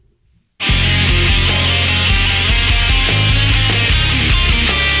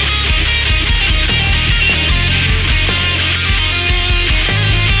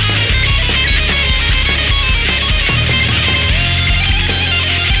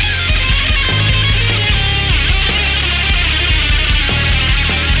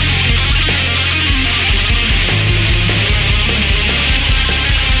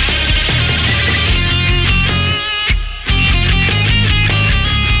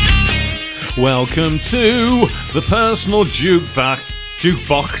Welcome to the Personal Jukebox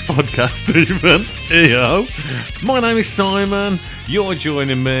podcast, even. Eyo. My name is Simon. You're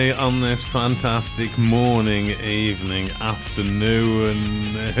joining me on this fantastic morning, evening, afternoon,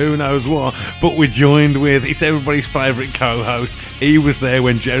 who knows what. But we're joined with, it's everybody's favourite co-host. He was there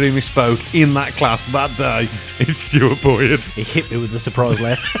when Jeremy spoke in that class that day. It's Stuart Boyd. He hit me with the surprise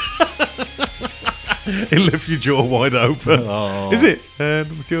left. It left your jaw wide open. Oh. Is it?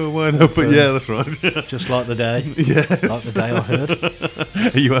 Jaw wide open. Yeah, that's right. Just like the day. Yes. Like the day I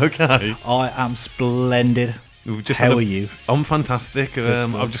heard. Are you okay? I am splendid. How are you? I'm fantastic.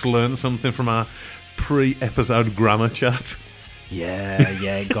 I've just learned something from our pre-episode grammar chat.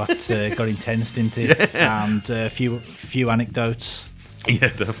 Yeah, got intense, didn't it? Yeah. And a few anecdotes. Yeah,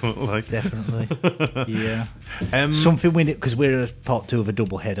 definitely. Yeah. Something we, because we're a part two of a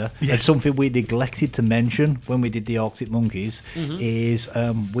double header, and something we neglected to mention when we did the Arctic Monkeys is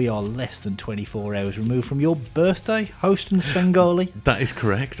we are less than 24 hours removed from your birthday, host and Svengali. That is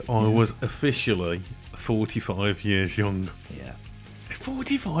correct. I was officially 45 years young. Yeah.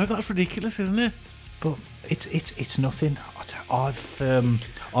 45? That's ridiculous, isn't it? But it's nothing. I've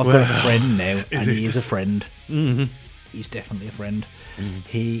got a friend now, and he is a friend. Mm-hmm. He's definitely a friend. Mm-hmm.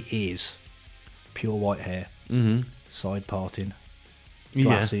 He is pure white hair, side parting, Yeah.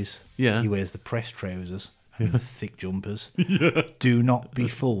 glasses. Yeah. He wears the pressed trousers and the thick jumpers. Yeah. Do not be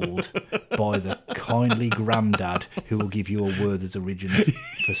fooled by the kindly grandad who will give you a Werther's original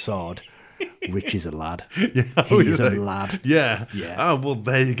facade. Rich is a lad. Yeah, he is a lad. Yeah. Oh, well,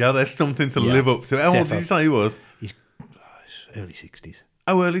 there you go. There's something to live up to. How old did you say he was? He's early 60s.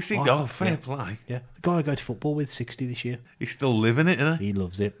 Oh, early 60s. Oh, fair play. Yeah. The guy I go to football with, 60 this year. He's still living it, isn't he? He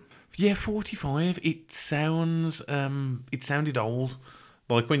loves it. Yeah, 45. It sounds. It sounded old.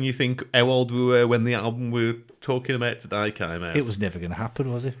 Like when you think how old we were when the album we were talking about today came out. It was never going to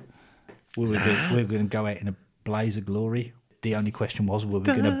happen, was it? We were going to go out in a blaze of glory. The only question was, were we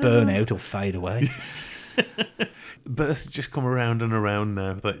going to burn out or fade away? Births just come around and around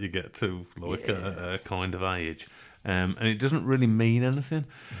now that you get to like a kind of age. And it doesn't really mean anything.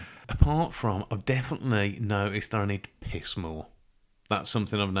 Apart from, I've definitely noticed that I need to piss more. That's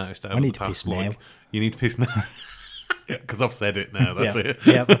something I've noticed over the past. Now. You need to piss now. Because I've said it now, that's it.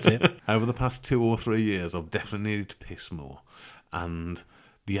 Yeah, that's it. Over the past 2 or 3 years, I've definitely needed to piss more. And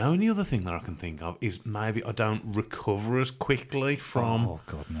the only other thing that I can think of is maybe I don't recover as quickly from... Oh,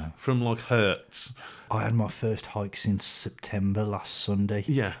 God, no. From, like, hurts. I had my first hike since September last Sunday.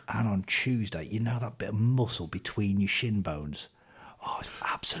 Yeah. And on Tuesday, you know that bit of muscle between your shin bones? Oh, it's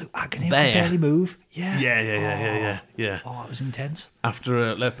absolute agony. I can barely move. Yeah. Yeah. Oh, it was intense. After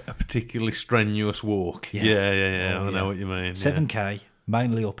a particularly strenuous walk. Yeah. I know what you mean. 7K,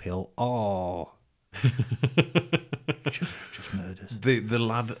 mainly uphill. Oh. just murders. The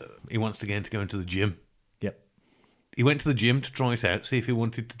lad, he wants to get into the gym. Yep. He went to the gym to try it out, see if he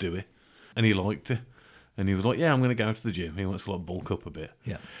wanted to do it. And he liked it. And he was like, yeah, I'm going to go to the gym. He wants to like bulk up a bit.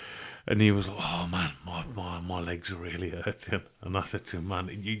 Yeah. And he was like, oh, man, my legs are really hurting. And I said to him, man,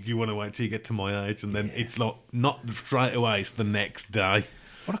 you want to wait till you get to my age? And then it's like, not straight away, it's the next day.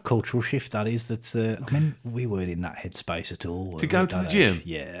 What a cultural shift that is. I mean, we weren't in that headspace at all. To go to the gym? Age.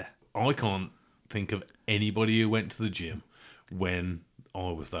 Yeah. I can't think of anybody who went to the gym when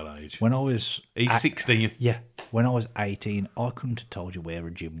I was that age. When I was... He's 16. Yeah. When I was 18, I couldn't have told you where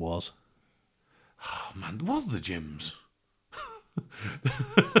a gym was. Oh, man, there was the gyms.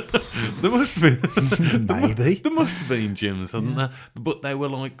 There must have been. Maybe. There must have been gyms, hadn't there? But they were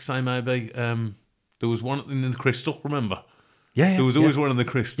like, say, maybe there was one in the Crystal, remember? Yeah. There was always one in the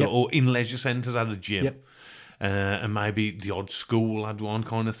Crystal, Yep. or in leisure centres had a gym. Yep. And maybe the odd school had one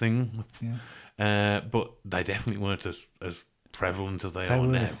kind of thing. Yeah. But they definitely weren't as prevalent as they are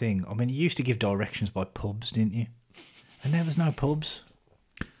weren't now. a thing. I mean, you used to give directions by pubs, didn't you? And there was no pubs.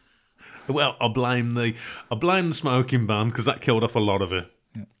 Well, I blame the smoking ban because that killed off a lot of it,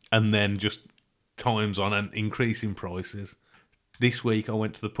 and then just times on and increasing prices. This week I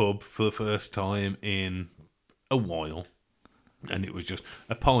went to the pub for the first time in a while, and it was just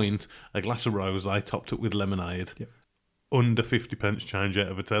a pint, a glass of rosé topped up with lemonade, under 50p change out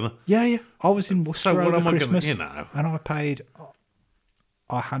of a tenner. Yeah. I was in Worcester over Christmas, you know, and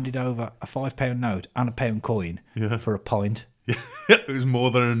I handed over a £5 note and a £1 coin for a pint. It was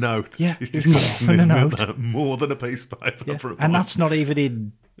more than a note. Yeah, it's more than a note. That? More than a piece of paper for a pint. And that's not even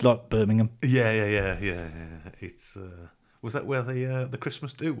in like Birmingham. Yeah. It's was that where the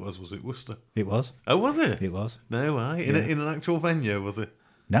Christmas do was? Was it Worcester? It was. Oh, was it? It was. No way. In an actual venue, was it?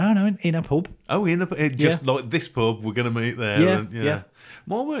 No, in a pub. Oh, just like this pub. We're going to meet there. Yeah.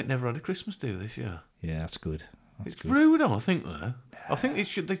 My work never had a Christmas do this year. Yeah, that's good. It's rude, I think, though. I think it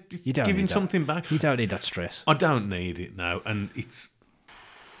should. You don't giving need that. something back. You don't need that stress. I don't need it now, and it's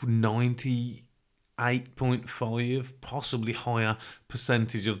 98.5, possibly higher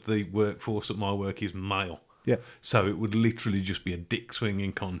percentage of the workforce at my work is male. Yeah. So it would literally just be a dick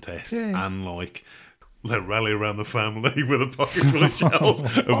swinging contest, Yeah. and like let rally around the family with a pocket full of shells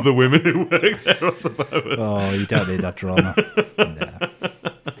of the women who work there, I suppose. Oh, you don't need that drama.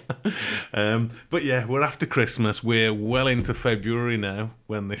 No. But yeah, we're after Christmas. We're well into February now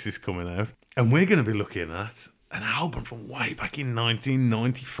when this is coming out. And we're going to be looking at an album from way back in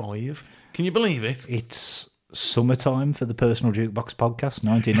 1995. Can you believe it? It's summertime for the Personal Jukebox podcast,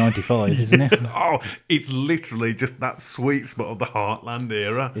 1995, isn't it? Oh, it's literally just that sweet spot of the Heartland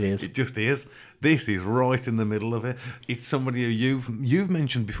era. It is. It just is. This is right in the middle of it. It's somebody who you've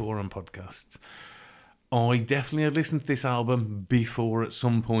mentioned before on podcasts. I definitely had listened to this album before at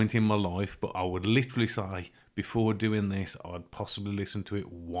some point in my life, but I would literally say before doing this, I'd possibly listen to it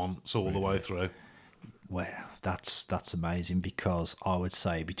once all the way through. Well, that's amazing, because I would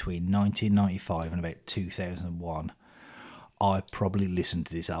say between 1995 and about 2001, I probably listened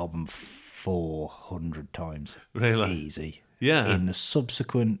to this album 400 times. Really? Easy. Yeah. In the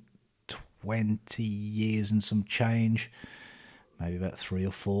subsequent 20 years and some change, maybe about 3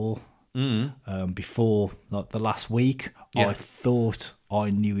 or 4. Before like the last week, Yeah. I thought I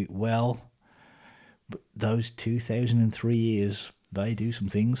knew it well, but those 2003 years, they do some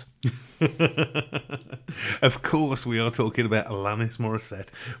things. Of course, we are talking about Alanis Morissette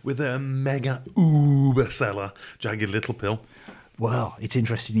with her mega uber seller, Jagged Little Pill. Well, it's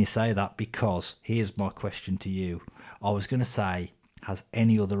interesting you say that, because here's my question to you. I was going to say, has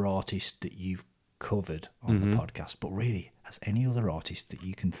any other artist that you've covered on the podcast, but really, has any other artist that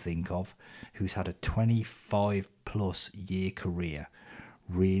you can think of who's had a 25 plus year career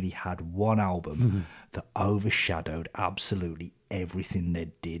really had one album that overshadowed absolutely everything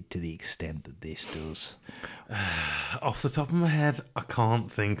they did to the extent that this does? Off the top of my head, I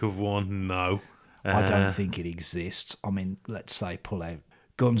can't think of one, no. I don't think it exists. I mean, let's say pull out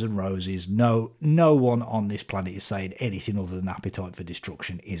Guns N' Roses. No one on this planet is saying anything other than Appetite for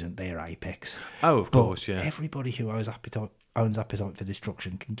Destruction isn't their apex. Oh, of course, yeah. Everybody who owns Appetite for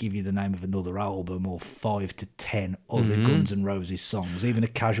Destruction can give you the name of another album or 5 to 10 other Guns N' Roses songs, even a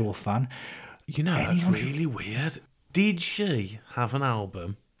casual fan. You know, that's really weird. Did she have an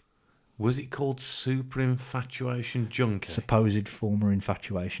album? Was it called Super Infatuation Junkie? Supposed former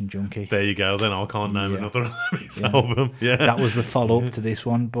Infatuation Junkie. There you go, then I can't name another Alanis album. Yeah. That was the follow-up to this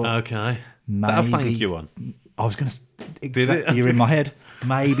one, but Okay. maybe... That'll thank you one. I was going to... Did it? You're in my head.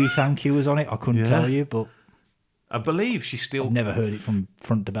 Maybe Thank You was on it. I couldn't tell you, but I believe she still... I've never heard it from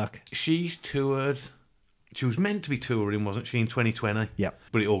front to back. She's toured... She was meant to be touring, wasn't she, in 2020? Yeah.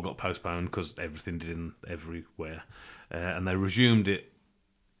 But it all got postponed because everything did everywhere. And they resumed it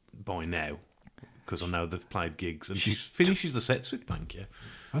by now, because I know they've played gigs. And she finishes the sets with Thank You.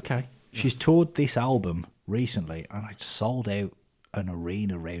 Okay. She's toured this album recently, and I'd sold out an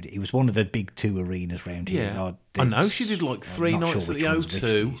arena around it. It was one of the big 2 arenas around here. Yeah. I know she did like 3 nights at the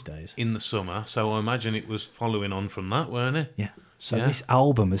O2 in the summer, so I imagine it was following on from that, weren't it? Yeah. So this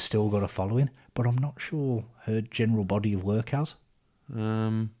album has still got a following, but I'm not sure her general body of work has.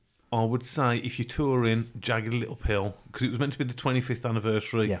 I would say if you're touring Jagged Little Pill, because it was meant to be the 25th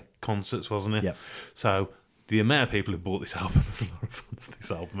anniversary concerts, wasn't it? Yeah. So the amount of people who bought this album, there's a lot of fans of this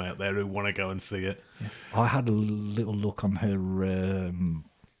album out there who want to go and see it. Yeah. I had a little look on her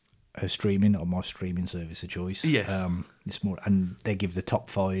streaming, on my streaming service of choice. Yes. This morning, and they give the top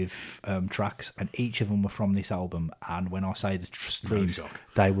 5 tracks, and each of them were from this album. And when I say the streams,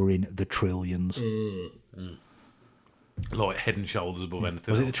 they were in the trillions. Like head and shoulders above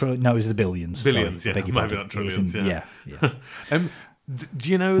anything. Was it the trillions? No, it was the billions. Billions, Sorry, yeah. beg your Maybe pardon. not trillions, Yeah. Do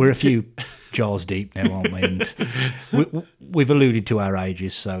you know... We're a few jars deep now, aren't we? And we've alluded to our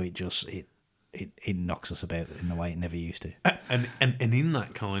ages, so it knocks us about in the way it never used to. And in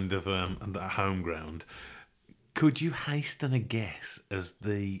that kind of that home ground, could you hasten a guess as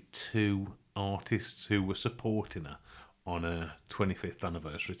the 2 artists who were supporting her on her 25th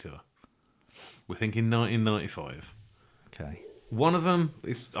anniversary tour? We're thinking 1995. Okay. One of them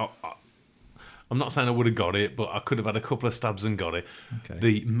is... I'm not saying I would have got it, but I could have had a couple of stabs and got it. Okay.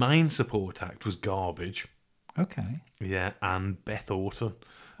 The main support act was Garbage. Okay. Yeah, and Beth Orton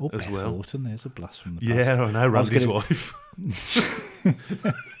as Beth well. Orton, there's a blast from the past. Yeah, I know, Randy's wife.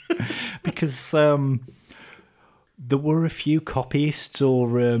 Because there were a few copyists or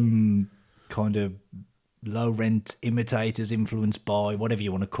kind of low-rent imitators influenced by whatever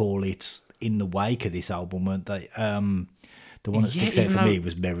you want to call it in the wake of this album, weren't they? The one that sticks out for me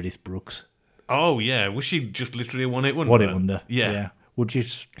was Meredith Brooks. Oh, yeah. Was she just literally a one-hit wonder? One-hit wonder. Yeah. Would you?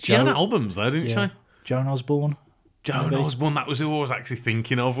 She had albums, though, didn't she? Joan Osborne. Joan Osborne, that was who I was actually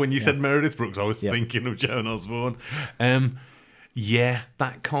thinking of. When you said Meredith Brooks, I was thinking of Joan Osborne. Yeah,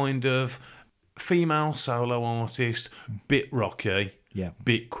 that kind of female solo artist, bit rocky,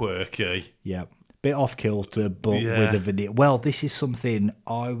 bit quirky. Yeah, bit off kilter, but with a veneer. Well, this is something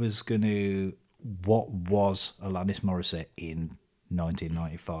I was going to... What was Alanis Morissette in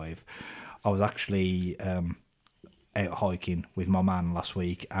 1995? I was actually out hiking with my man last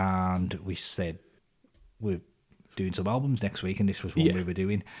week, and we said we're doing some albums next week, and this was what we were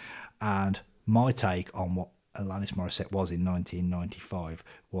doing. And my take on what Alanis Morissette was in 1995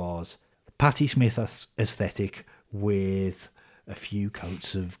 was Patti Smith aesthetic with a few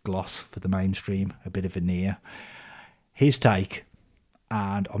coats of gloss for the mainstream, a bit of veneer. His take,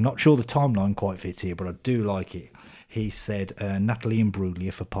 and I'm not sure the timeline quite fits here, but I do like it. He said Natalie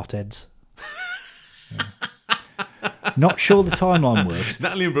Imbruglia for potheads. Not sure the timeline works.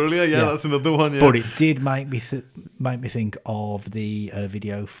 Natalie Imbruglia, that's another one. Yeah. But it did make me think of the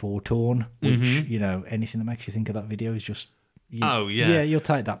video for Torn, which anything that makes you think of that video is just. You'll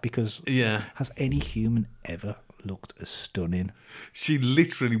take that because. Has any human ever looked as stunning? She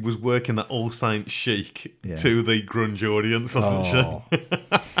literally was working that All Saints chic to the grunge audience, wasn't she?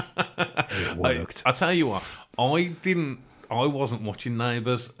 It worked. I tell you what, I wasn't watching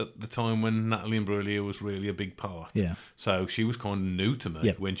Neighbours at the time when Natalie Imbruglia was really a big part. Yeah. So she was kind of new to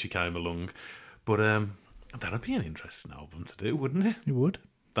me when she came along. But that'd be an interesting album to do, wouldn't it? It would.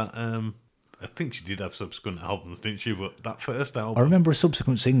 That I think she did have subsequent albums, didn't she? But that first album... I remember a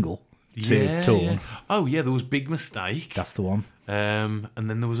subsequent single to Torn. Yeah. Oh, yeah, there was Big Mistake. That's the one. And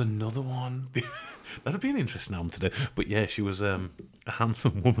then there was another one. That'd be an interesting album to do. But yeah, she was a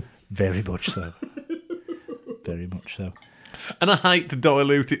handsome woman. Very much so. Very much so. And I hate to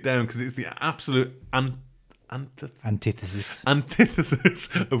dilute it down because it's the absolute antithesis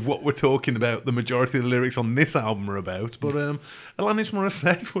of what we're talking about. The majority of the lyrics on this album are about. But Alanis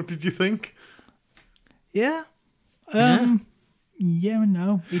Morissette, what did you think? Yeah. Yeah and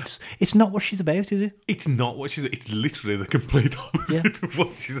no. It's not what she's about, is it? It's not what she's... It's literally the complete opposite of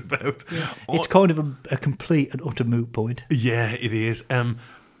what she's about. Yeah. It's kind of a complete and utter moot point. Yeah, it is.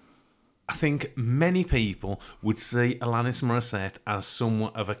 I think many people would see Alanis Morissette as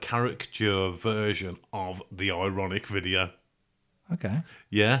somewhat of a caricature version of the Ironic video. Okay.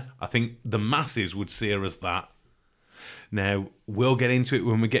 Yeah, I think the masses would see her as that. Now, we'll get into it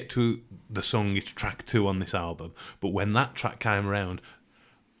when we get to the song. It's track 2 on this album. But when that track came around,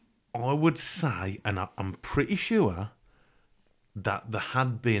 I would say, and I'm pretty sure, that there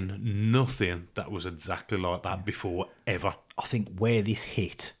had been nothing that was exactly like that before, ever. I think where this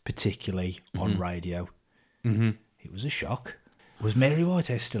hit, particularly on radio, it was a shock. Was Mary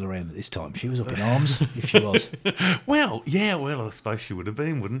Whitehouse still around at this time? She was up in arms, if she was. Well, I suppose she would have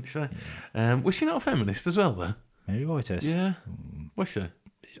been, wouldn't she? Yeah. Was she not a feminist as well, though? Mary Whitehouse? Yeah. Was she?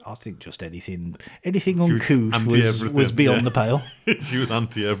 I think just anything uncouth was beyond the pale. She was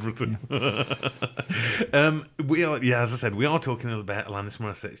anti-everything. Yeah. As I said, we are talking about Alanis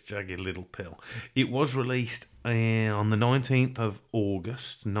Morissette's Jagged Little Pill. It was released on the 19th of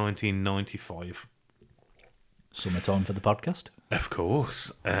August, 1995. Summertime for the podcast? Of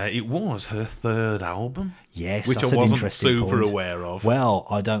course. It was her third album. Yes, which that's I wasn't an interesting super point. aware of. Well,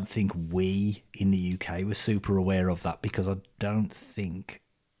 I don't think we in the UK were super aware of that because I don't think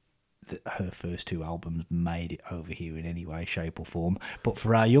that her first 2 albums made it over here in any way, shape or form. But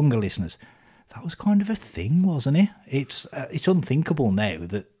for our younger listeners, that was kind of a thing, wasn't it? It's unthinkable now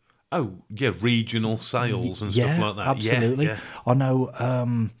that... Oh, yeah, regional sales and stuff like that. Absolutely. Yeah. I know,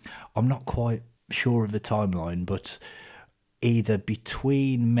 I'm not quite sure of the timeline, but either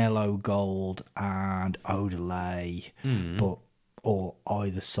between Mellow Gold and Odelay, or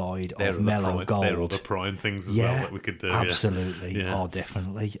either side of Mellow Gold. There are other prime things as well that we could do. Absolutely. Yeah. Oh,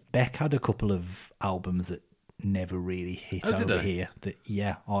 definitely. Beck had a couple of albums that never really hit over here that,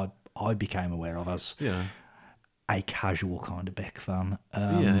 I became aware of as a casual kind of Beck fan.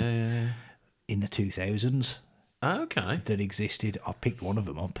 In the 2000s. Okay. That existed. I picked one of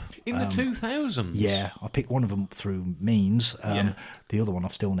them up. In the 2000s? Yeah, I picked one of them through Means. The other one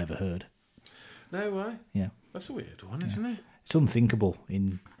I've still never heard. No way? Yeah. That's a weird one, isn't it? It's unthinkable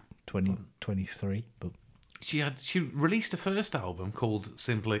in 2023, but... She released a first album called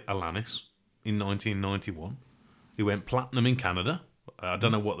simply Alanis in 1991. It went platinum in Canada. I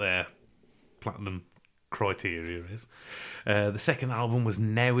don't know what their platinum criteria is. The second album was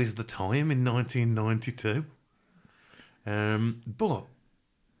Now Is the Time in 1992. But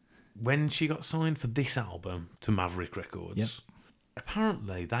when she got signed for this album to Maverick Records,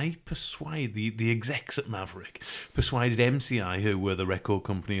 apparently they persuade the execs at Maverick persuaded MCA, who were the record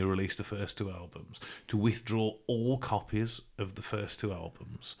company who released the first 2 albums, to withdraw all copies of the first 2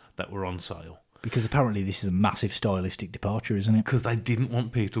 albums that were on sale. Because apparently this is a massive stylistic departure, isn't it? Because they didn't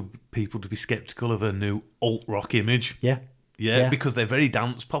want people to be sceptical of her new alt-rock image. Yeah, because they're very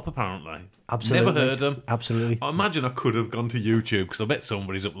dance pop, apparently. Absolutely. Never heard them. Absolutely. I imagine I could have gone to YouTube, because I bet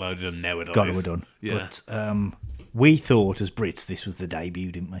somebody's uploaded them nowadays. Got to have done. Yeah. But we thought, as Brits, this was the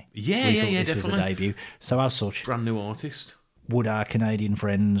debut, didn't we? Yeah, we thought this definitely. was the debut. So as such, Brand new artist. would our Canadian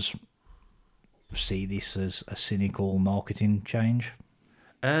friends see this as a cynical marketing change?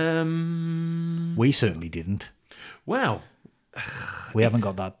 We certainly didn't. Well, we haven't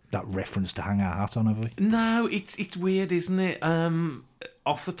got that reference to hang our hat on, have we? No, it's weird, isn't it?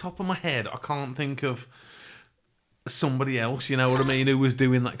 Off the top of my head, I can't think of somebody else, you know what I mean, who was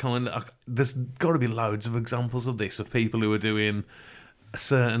doing that kind of... There's got to be loads of examples of this, of people who are doing a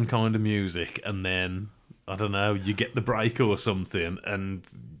certain kind of music, and then, I don't know, you get the break or something, and...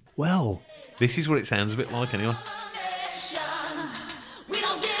 Well... This is what it sounds a bit like, anyway.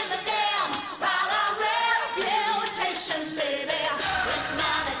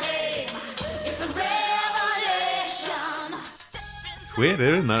 It's weird,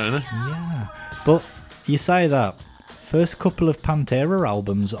 isn't it? Yeah, but you say that first couple of Pantera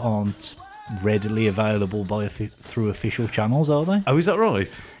albums aren't readily available through official channels, are they? Oh, is that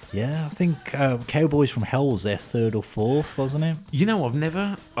right? Yeah, I think Cowboys from Hell was their 3rd or 4th, wasn't it? You know,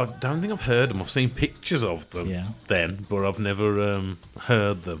 I don't think I've heard them. I've seen pictures of them then, but I've never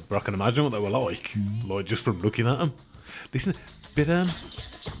heard them. But I can imagine what they were like, like just from looking at them. This is a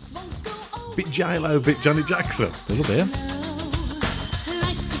bit J-Lo, bit Johnny Jackson. A little bit.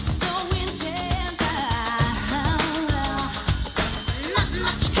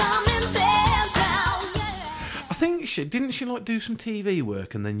 Didn't she like do some TV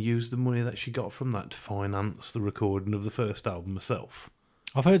work and then use the money that she got from that to finance the recording of the first album herself?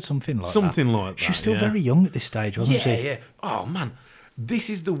 I've heard something like that. Something like that. She was still very young at this stage, wasn't she? Yeah. Oh, man. This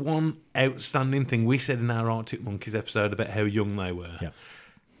is the one outstanding thing we said in our Arctic Monkeys episode about how young they were. Yeah.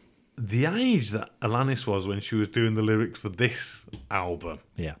 The age that Alanis was when she was doing the lyrics for this album.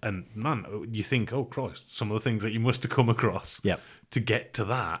 Yeah. And, man, you think, oh, Christ, some of the things that you must have come across to get to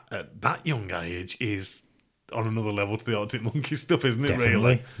that at that young age is... on another level to the Arctic Monkeys stuff, isn't it? Definitely.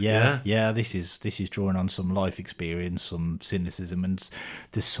 Really? Yeah. This is drawing on some life experience, some cynicism, and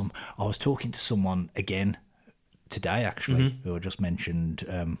there's some. I was talking to someone again today, actually, who I just mentioned.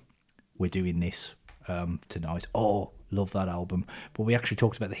 We're doing this tonight. Oh, love that album! But we actually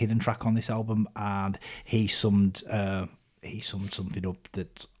talked about the hidden track on this album, and he summed something up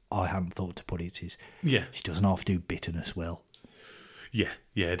that I hadn't thought to put it. She doesn't half do bitterness well. Yeah,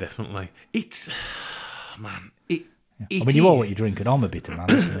 definitely. It's. Man, I mean, you are what you drink, and I'm a bitter man.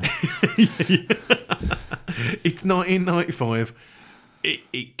 It's 1995.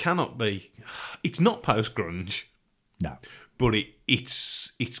 It cannot be. It's not post grunge. No, but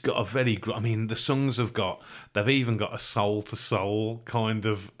it's got a very. I mean, the songs they've even got a soul to soul kind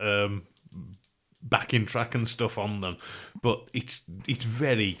of backing track and stuff on them. But it's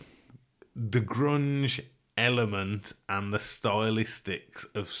very the grunge element and the stylistics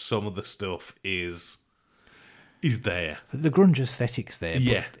of some of the stuff is there. The grunge aesthetic's there.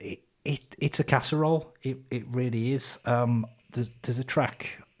 Yeah. But it's a casserole. It really is. There's a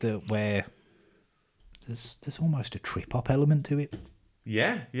track where there's almost a trip hop element to it.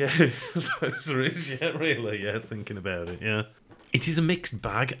 Yeah. I suppose there is. Yeah, really. Yeah, thinking about it. Yeah. It is a mixed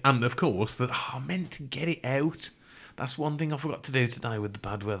bag, and of course I meant to get it out. That's one thing I forgot to do today with the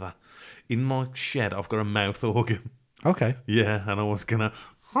bad weather. In my shed, I've got a mouth organ. Okay. Yeah, and I was gonna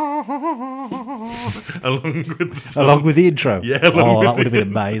along with the intro. Yeah. That would have been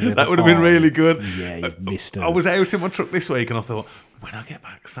amazing. That would have been really good. Yeah, you've missed it. I was out in my truck this week, and I thought, when I get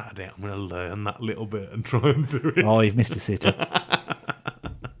back Saturday, I'm going to learn that little bit and try and do it. Oh, you've missed a sitter.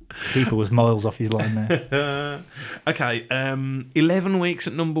 Keeper was miles off his line there. Okay, 11 weeks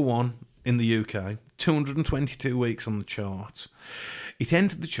at number 1 in the UK, 222 weeks on the charts. It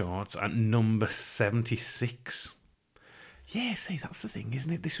entered the charts at number 76. Yeah, see, that's the thing,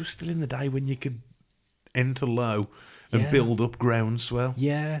 isn't it? This was still in the day when you could enter low and build up groundswell.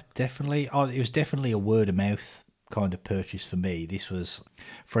 Yeah, definitely. It was definitely a word of mouth kind of purchase for me. This was,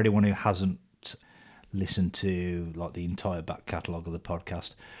 for anyone who hasn't listened to like the entire back catalogue of the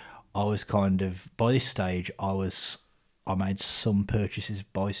podcast, I was kind of, by this stage, I made some purchases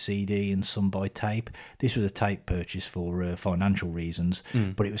by CD and some by tape. This was a tape purchase for financial reasons,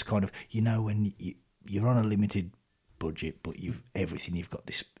 but it was kind of, when you're on a limited budget, but everything you've got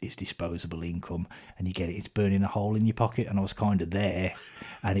is disposable income, and you get it. It's burning a hole in your pocket, and I was kind of there,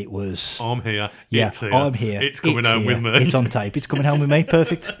 and it was. I'm here. Yeah, it's here. I'm here. It's coming home with me. It's on tape. It's coming home with me.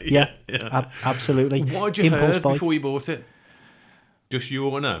 Perfect. Yeah, absolutely. Why'd you heard before you bought it? Just you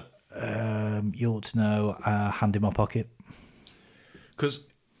or no? You ought to know. Hand in my pocket. Because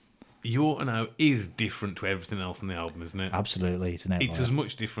You Ought to Know is different to everything else on the album, isn't it? Absolutely, it's an outlier. It's as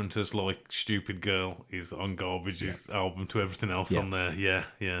much different as like Stupid Girl is on Garbage's album to everything else on there.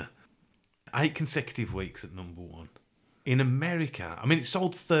 Yeah. 8 consecutive weeks at number 1. In America, I mean, it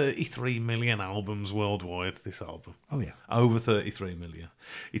sold 33 million albums worldwide, this album. Oh, yeah. Over 33 million.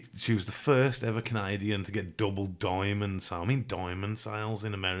 She was the first ever Canadian to get double diamond sales. I mean, diamond sales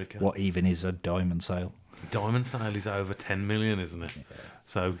in America. What even is a diamond sale? Diamond sale is over 10 million, isn't it? Yeah.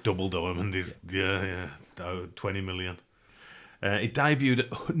 So double diamond is, 20 million. It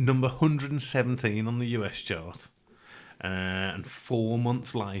debuted at number 117 on the US chart. And 4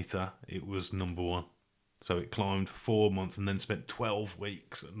 months later, it was number 1. So it climbed for 4 months and then spent 12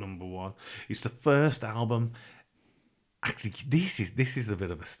 weeks at number 1. It's the first album. Actually, this is a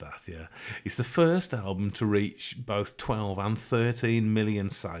bit of a stat, yeah. It's the first album to reach both 12 and 13 million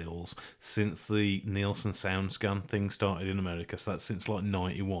sales since the Nielsen SoundScan thing started in America. So that's since like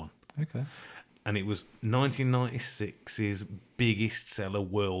 91. Okay. And it was 1996's biggest seller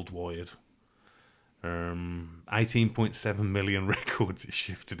worldwide. 18.7 million records it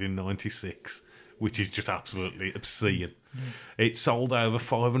shifted in 96. Which is just absolutely obscene. It sold over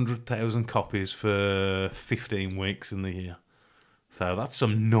 500,000 copies for 15 weeks in the year. So that's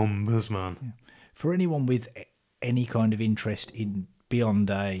some numbers, man. Yeah. For anyone with any kind of interest in, beyond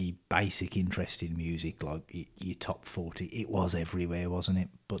a basic interest in music, like your top 40, it was everywhere, wasn't it?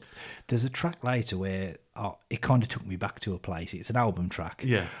 But there's a track later where it kind of took me back to a place. It's an album track.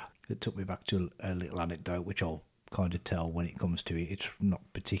 Yeah. It took me back to a little anecdote, which I'll kind of tell when it comes to it. It's not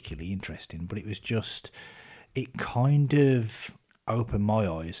particularly interesting, but it was just, it kind of opened my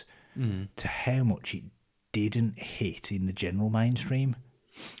eyes to how much it didn't hit in the general mainstream.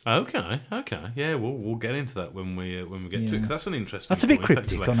 Okay, yeah, we'll get into that when we get to it. 'Cause that's an interesting. That's a bit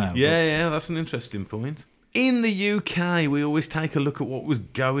cryptic, I know. Yeah, that's an interesting point. In the UK, we always take a look at what was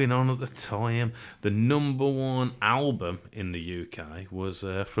going on at the time. The number 1 album in the UK was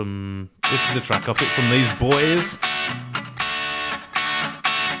from... This is the track off it, from these boys.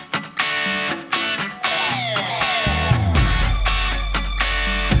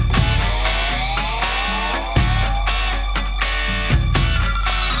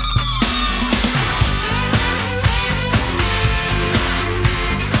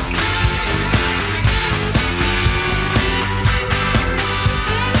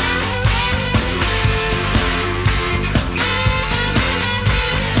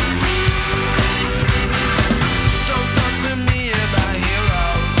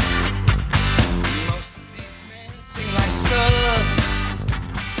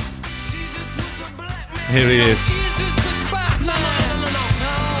 Here he is.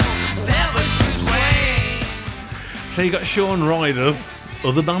 So you got Shaun Ryder's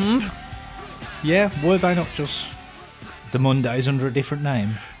other band? Yeah, were they not just the Mondays under a different name?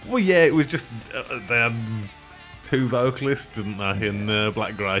 Well, yeah, it was just they had 2 vocalists, didn't they, in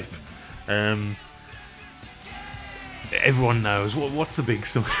Black Grape. Everyone knows. What's the big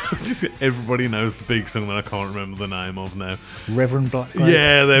song? Everybody knows the big song that I can't remember the name of now. Reverend Black Grape?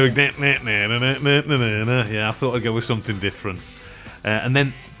 Yeah, they were... Yeah, I thought I'd go with something different. And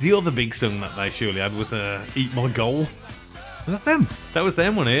then the other big song that they surely had was Eat My Goal. Was that them? That was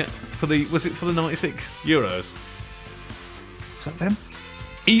them, wasn't it? Was it for the 96 Euros? Was that them?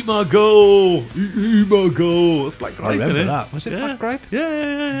 Eat My Goal! Eat My Goal! That's Black Grape, I remember innit? that. Was it Black Grape?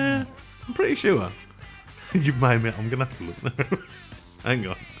 Yeah. I'm pretty sure. You've made me... I'm going to have to look now. Hang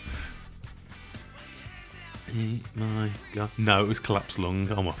on. Eat my God. No, it was Collapsed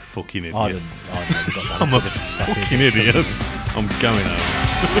Lung. I'm a fucking idiot. I'm a fucking idiot. I'm going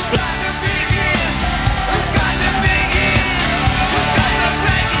home.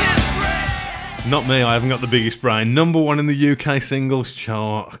 Not me, I haven't got the biggest brain. Number 1 in the UK singles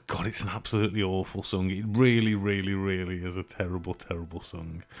chart. God, it's an absolutely awful song. It really, really, really is a terrible, terrible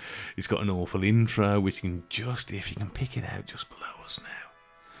song. It's got an awful intro, which you can just, if you can pick it out just below us now.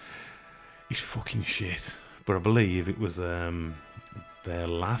 It's fucking shit. But I believe it was their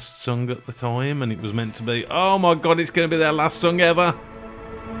last song at the time, and it was meant to be, oh my God, it's going to be their last song ever.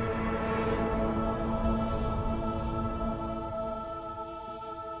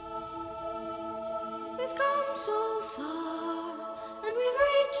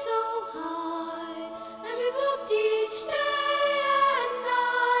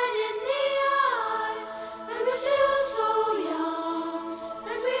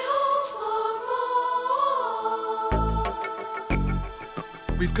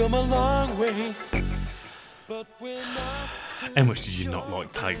 We've come a long way, but we're not. How much did you not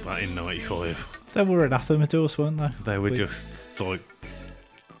like Take That in '95? They were anathema to us, weren't they? They were just like,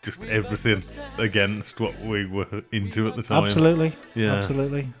 just everything against what we were into at the time. Absolutely. Yeah.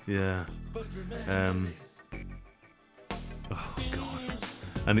 Absolutely. Yeah. Oh god.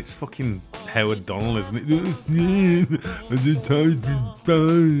 And it's fucking Howard Donald, isn't it? With his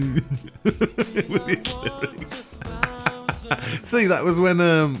lyrics. See, that was when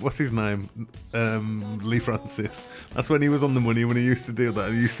what's his name? Lee Francis. That's when he was on The Money, when he used to do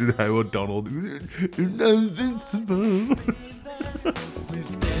that. He used to do Howard Donald. Invincible.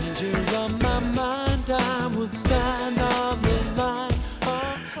 With danger on my mind, I would stand on the line.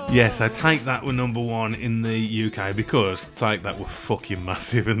 Yes, I Take That were number one in the UK because Take That were fucking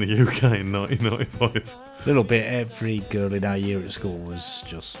massive in the UK in 1995. Little bit. Every girl in our year at school was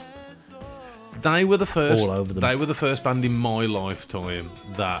just They were the first. all over them. They were the first band in my lifetime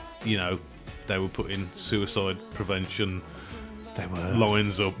that, you know, they were putting suicide prevention They were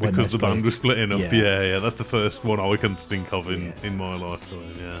lines up when because they the band split. was splitting up. Yeah. Yeah, that's the first one I can think of in my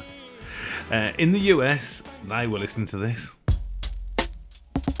lifetime. Yeah. In the US, they were listening to this.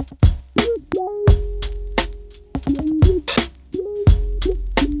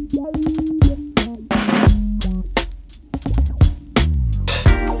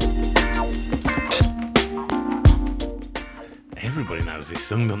 Everybody knows this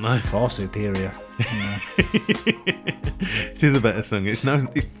song, don't they? far superior. Yeah. It is a better song. It's no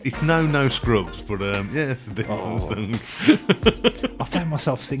Scrubs, but yeah, it's a decent song. I found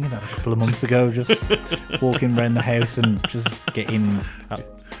myself singing that a couple of months ago, just walking around the house and just getting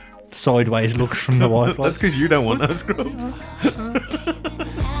sideways looks from the wife. That's because you don't want no Scrubs.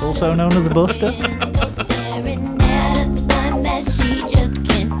 Also known as a buster. Staring at a sun that she just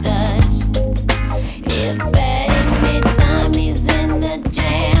can't touch. If at any time he's in a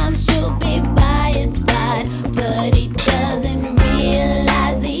jam, she'll be by his side. But he doesn't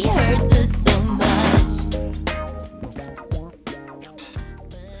realize he hurts her so much.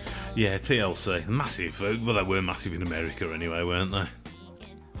 Yeah, TLC, massive. Well, they were massive in America anyway, weren't they?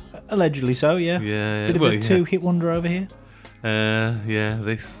 Allegedly so, yeah. Yeah, Bit of well, a yeah. two-hit wonder over here. Yeah,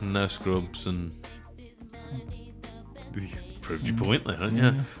 this no Scrubs and you proved your point there, haven't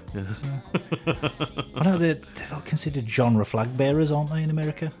you? Yeah. I know they're like considered genre flag bearers, aren't they, in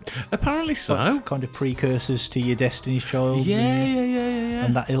America? Apparently so. Like kind of precursors to your Destiny's Child. Yeah.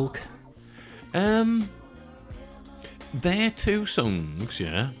 And that ilk. Their two songs,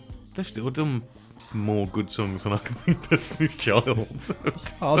 yeah, they've still done more good songs than I can think Destiny's Child.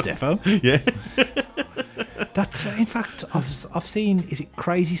 Oh, defo. Yeah. That's in fact I've seen. Is it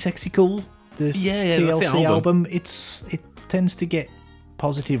Crazy Sexy Cool? The Yeah, that's the TLC album. album. It tends to get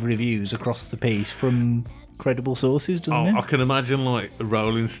positive reviews across the piece from credible sources, doesn't I it? can imagine like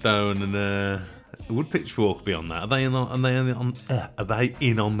Rolling Stone and would Pitchfork be on that? Are they in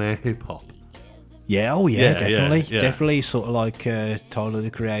on their hip hop? Yeah, oh yeah, Yeah, definitely, yeah. definitely. Sort of like Tyler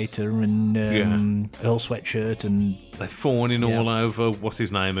the Creator and Earl Sweatshirt and They're fawning Yeah. all over. What's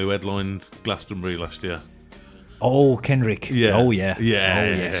his name? Who headlined Glastonbury last year? Kendrick. Yeah. Oh yeah. Yeah, Oh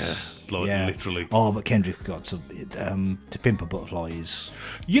yeah, yes. yeah. Like, literally. Oh, but Kendrick got some. To Pimp a Butterfly is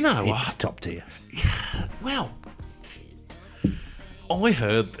You know it's what? top tier. Well, I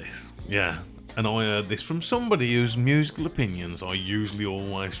heard this, yeah, and I heard this from somebody whose musical opinions I usually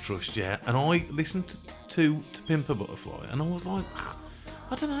always trust, yeah, and I listened to Pimp a Butterfly, and I was like,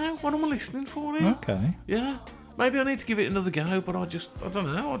 I don't know, what am I listening for here? Okay. Yeah, maybe I need to give it another go, but I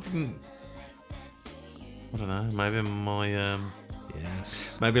don't know, maybe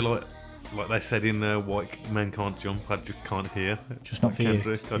maybe like they said in White Men Can't Jump, I just can't hear. Just not for you.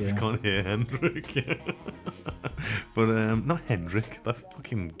 Kendrick. I just Yeah. can't hear Hendrick. Yeah. But not Hendrick. That's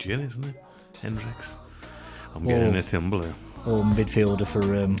fucking gin, isn't it? Hendrix. I'm getting a tumble here. Or midfielder for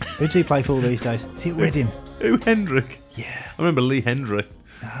who does he play for these days? Is it Reading? Who, Hendrick? Yeah. I remember Lee Hendrick.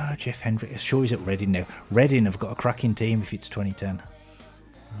 Ah, Jeff Hendrick. Sure, he's at Reading now. Reading have got a cracking team if it's 2010.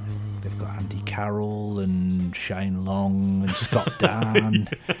 They've got Andy Carroll and Shane Long and Scott Dan,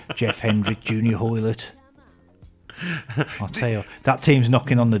 Jeff Hendrick, Junior Hoylett. I'll tell you, that team's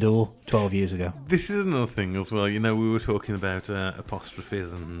knocking on the door 12 years ago. This is another thing as well. You know, we were talking about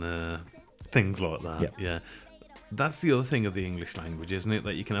apostrophes and things like that. Yep. Yeah. That's the other thing of the English language, isn't it?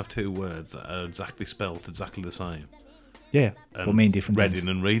 That you can have two words that are exactly spelt exactly the same. Yeah, And but mean different reading things.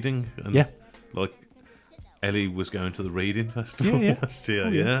 and reading. And Yeah. Like Ellie was going to the reading festival Yeah, yeah. last year. Oh,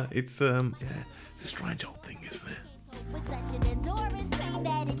 yeah. yeah. It's it's a strange old thing, isn't it? With such an enduring pain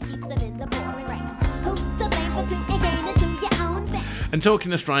that it keeps him in the pouring rain. Who's to blame for two and gain into your own vein? And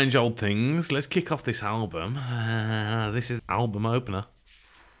talking of strange old things, let's kick off this album. This is album opener.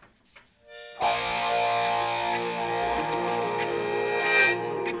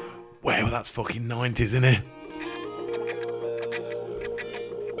 Wow, that's fucking 90s, isn't it?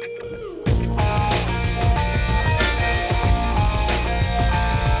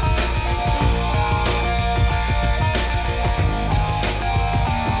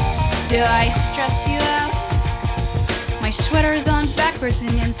 Do I stress you out? My sweater is on backwards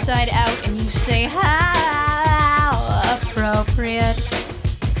and inside out, and you say, how appropriate.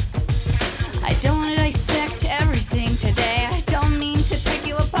 I don't want to dissect everything today. I don't mean to pick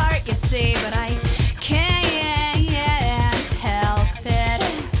you apart, you see, but I can't help it.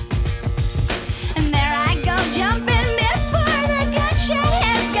 And there I go, jumping before the gunshot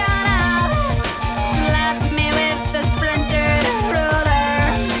has gone off. Slap me with the splintered ruler,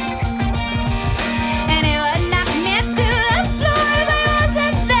 and it would knock me to the floor, but I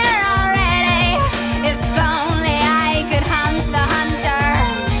wasn't there already. If only I could hunt the hunter.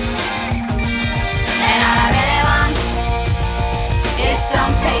 And all I really want is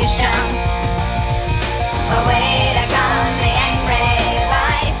some patience, a way to calm the angry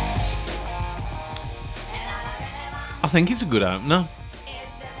vice. I think it's a good opener.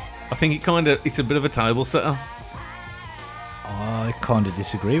 I think it's a bit of a table setter. I kind of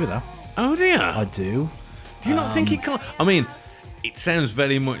disagree with that. Oh dear. I do. Do you not think it can't? I mean, it sounds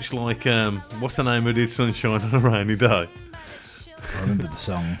very much like what's the name of it? Sunshine on a Rainy Day. I remember the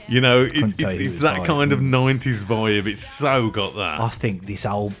song. You know, Couldn't tell you who it's was that by. kind of 90s vibe. It's so got that. I think this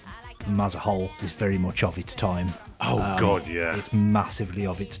album as a whole is very much of its time. Oh God, yeah. It's massively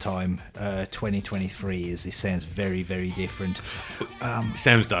of its time. 2023 is. This sounds very, very different. It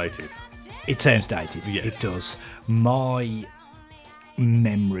sounds dated. It sounds dated. Yes. It does. My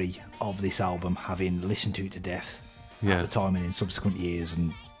memory of this album, having listened to it to death Yeah. at the time and in subsequent years,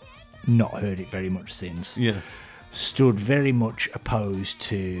 and not heard it very much since, Yeah. stood very much opposed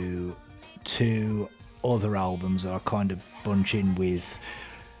to two other albums that are kind of bunching with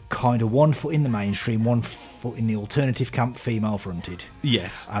kind of one foot in the mainstream, one foot in the alternative camp, female fronted.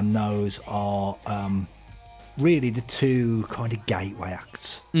 Yes. And those are really the two kind of gateway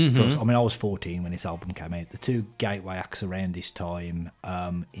acts for us. I mean, I was 14 when this album came out. The two gateway acts around this time,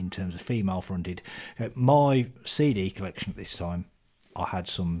 in terms of female fronted. My CD collection at this time, I had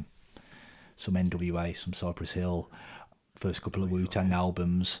some NWA, some Cypress Hill, first couple of Wu-Tang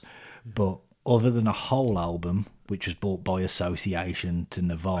albums, but other than a whole album, which was bought by association to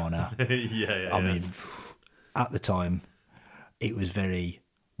Nirvana, yeah. I mean, at the time, it was very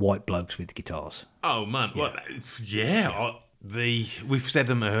white blokes with guitars. Oh man, well, yeah. We've said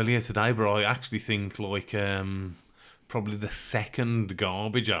them earlier today, but I actually think like probably the second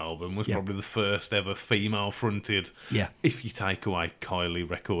Garbage album was probably the first ever female fronted. Yeah. If you take away Kylie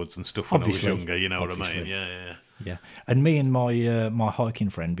records and stuff when Obviously. I was younger, you know what I mean? Obviously. Yeah. Yeah, and me and my hiking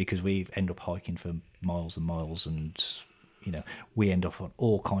friend, because we end up hiking for miles and miles, and you know we end up on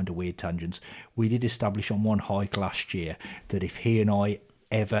all kind of weird tangents. We did establish on one hike last year that if he and I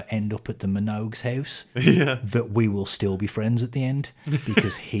ever end up at the Minogue's house, that we will still be friends at the end,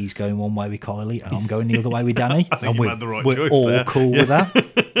 because he's going one way with Kylie and I'm going the other way with Danny, and you had the right we're choice all there. cool with that.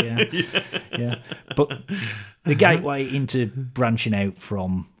 Yeah. But the gateway into branching out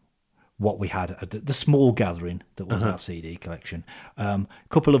from what we had at the small gathering that was our CD collection. A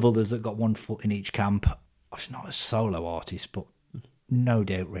couple of others that got one foot in each camp. I was not a solo artist, but no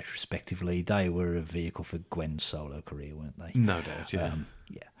doubt retrospectively they were a vehicle for Gwen's solo career, weren't they? No doubt, yeah.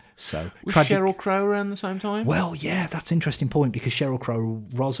 Yeah. So Was Sheryl Crow around the same time? Well, yeah, that's an interesting point, because Sheryl Crow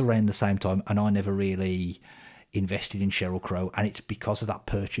was around the same time, and I never really invested in Sheryl Crow, and it's because of that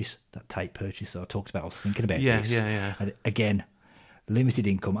tape purchase that I talked about. I was thinking about this. Yeah. And again, limited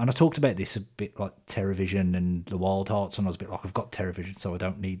income, and I talked about this a bit like TerraVision and the Wild Hearts, and I was a bit like, I've got TerraVision, so I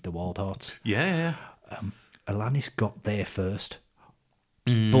don't need the Wild Hearts. Yeah. Alanis got there first,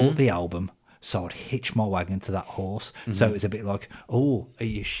 bought the album, so I'd hitch my wagon to that horse. So it was a bit like, oh, are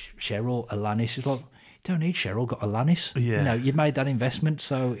you Cheryl, Alanis? It's like, you don't need Cheryl, got Alanis. Yeah. You know, you'd made that investment,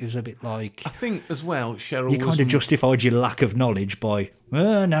 so it was a bit like, I think as well, Cheryl you was... kind of justified your lack of knowledge by,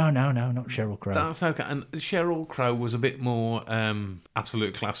 no, not Sheryl Crow. That's okay. And Sheryl Crow was a bit more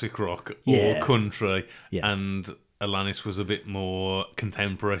absolute classic rock or Yeah. country, Yeah. and Alanis was a bit more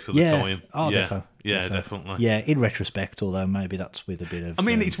contemporary for the time. Oh, yeah. defo. Definitely. Yeah, in retrospect, although maybe that's with a bit of... I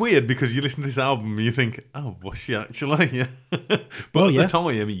mean, it's weird because you listen to this album and you think, oh, was she actually? Yeah. But at yeah. the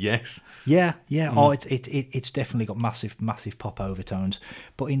time, yes. Yeah. Oh, it's definitely got massive pop overtones.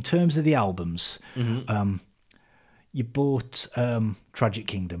 But in terms of the albums, you bought Tragic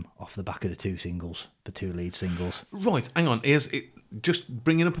Kingdom off the back of the two lead singles. Right, hang on. Just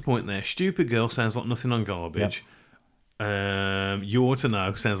bringing up a point there. Stupid Girl sounds like nothing on Garbage. You Ought to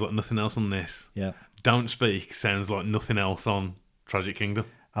Know sounds like nothing else on this. Yeah. Don't Speak sounds like nothing else on Tragic Kingdom.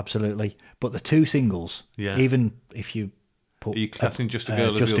 absolutely. But the two singles, Yeah. even if you put Are you classing Just a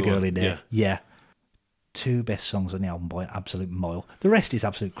Girl as Just the a other Girl one? in there, yeah. Two best songs on the album by an absolute mile. The rest is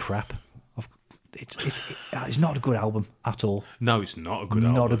absolute crap. It's not a good album at all. No, it's not a good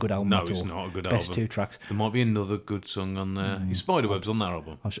album. Not a good album No, at all. it's not a good Best album. two tracks. There might be another good song on there. Is Spiderwebs on that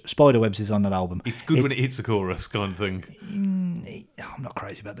album? Spiderwebs is on that album. It's good when it hits the chorus, kind of thing. I'm not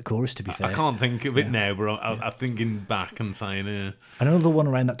crazy about the chorus, to be fair. I can't think of it now, but I'm thinking back and saying, Another one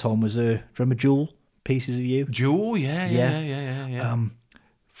around that time was, do you remember Jewel, Pieces of You? Jewel, yeah.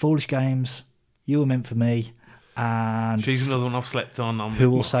 Foolish Games, You Were Meant for Me, and She's another one I've slept on. Who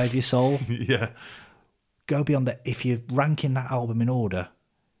Will Save Your Soul. Yeah. Go beyond that. If you're ranking that album in order,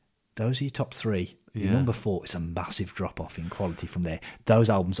 those are your top three. Your Yeah. number 4 is a massive drop-off in quality from there. Those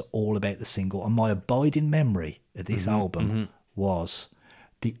albums are all about the single, and my abiding memory of this album was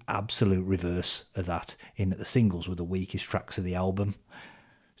the absolute reverse of that, in that the singles were the weakest tracks of the album.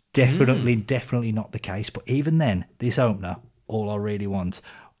 Definitely not the case. But even then, this opener, All I Really Want,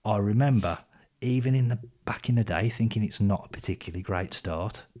 I remember, even back in the day, thinking it's not a particularly great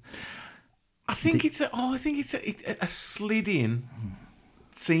start. I think it's a slid in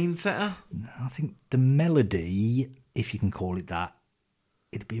scene setter. I think the melody, if you can call it that,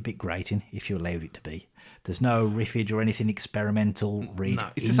 it'd be a bit grating if you allowed it to be. There's no riffage or anything experimental, No,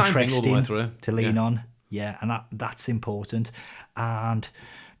 it's the same thing all the way interesting through. to lean on. Yeah, and that's important. And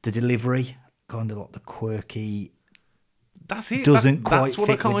the delivery, kind of like the quirky, That's it. doesn't that's quite what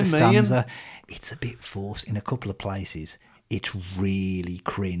fit I with the kind mean. stanza. It's a bit forced in a couple of places. It's really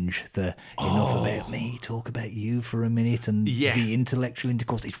cringe. Enough about me, talk about you for a minute, and Yeah. the intellectual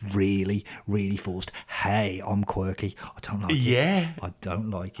intercourse. It's really, really forced. Hey, I'm quirky. I don't like it. Yeah. I don't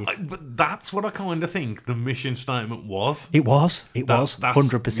like it. But that's what I kind of think the mission statement was. It was That's-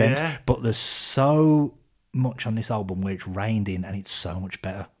 100%. yeah. But there's so much on this album where it's reined in, and it's so much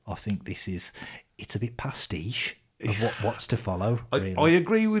better. I think it's a bit pastiche of what's to follow. Really. I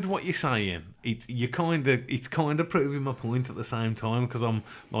agree with what you're saying. It's kind of proving my point at the same time, because I'm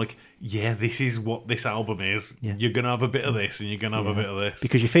like, yeah, this is what this album is. Yeah. You're gonna have a bit of this, and you're gonna have a bit of this.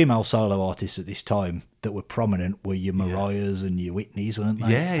 Because your female solo artists at this time that were prominent were your Mariahs and your Whitneys, weren't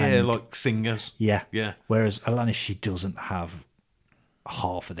they? And like singers. yeah. Yeah. Whereas Alanis, she doesn't have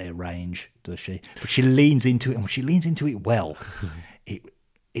half of their range, does she? But she leans into it, and when she leans into it well, it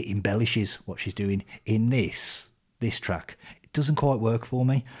embellishes what she's doing. In this track, it doesn't quite work for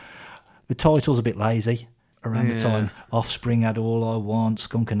me. The title's a bit lazy. Around the time Offspring had All I Want,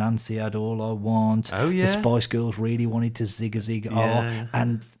 Skunk and Nancy had All I Want. Oh, yeah. The Spice Girls really wanted to zig a zig Yeah.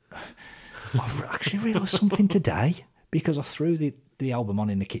 and I've actually realised something today, because I threw the album on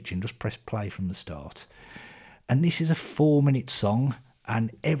in the kitchen, just pressed play from the start, and this is a 4-minute song,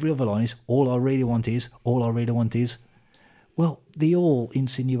 and every other line is all I really want is. Well, they all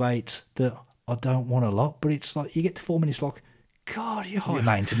insinuate that I don't want a lot, but it's like you get to 4 minutes, like, God, you're high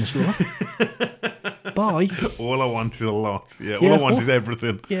maintenance, love. Bye. All I want is a lot. Yeah. All I want is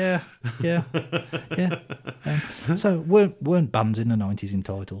everything. Yeah. So weren't bands in the 90s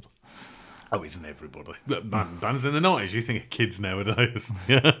entitled? Oh, isn't everybody? Bands in the 90s, you think of kids nowadays.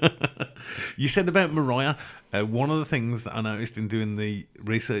 Yeah. You said about Mariah, one of the things that I noticed in doing the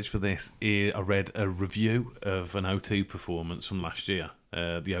research for this is I read a review of an O2 performance from last year,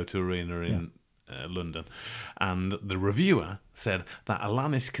 the O2 Arena in London, and the reviewer said that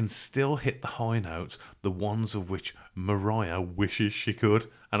Alanis can still hit the high notes, the ones of which Mariah wishes she could.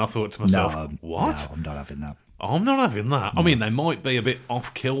 And I thought to myself, what? No, I'm not having that. I'm not having that. I mean, they might be a bit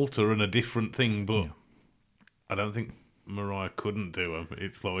off kilter and a different thing, but I don't think Mariah couldn't do them.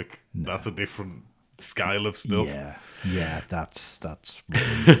 It's like that's a different scale of stuff. Yeah, that's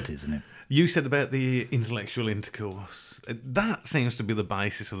brilliant, isn't it? You said about the intellectual intercourse. That seems to be the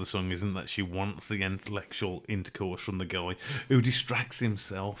basis of the song, isn't that she wants the intellectual intercourse from the guy who distracts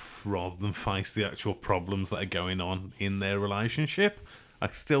himself rather than face the actual problems that are going on in their relationship. I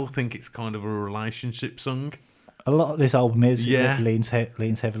still think it's kind of a relationship song. A lot of this album is Yeah. it leans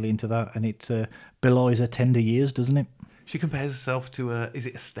heavily into that, and it belies her tender years, doesn't it? She compares herself to, is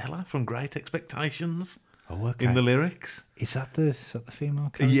it Estella from Great Expectations? Oh, okay. In the lyrics? Is that the female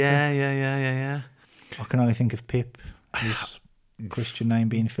character? Yeah. I can only think of Pip, his Christian name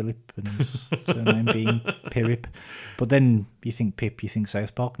being Philip and his surname being Pirip. But then you think Pip, you think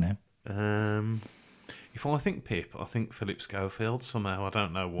South Park now. If I think Pip, I think Philip Schofield somehow. I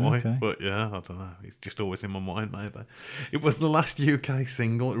don't know why, Okay. but yeah, I don't know. It's just always in my mind, maybe. It was the last UK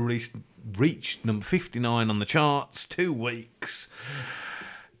single. It reached number 59 on the charts, 2 weeks.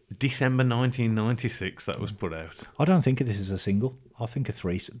 December 1996, that was put out. I don't think of this as a single. I think of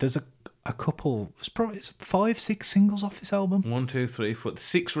three. There's a couple, it's probably 5, 6 singles off this album. 1, 2, 3, 4,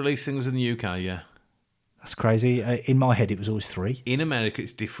 6 release singles in the UK, yeah. That's crazy. In my head, it was always 3. In America,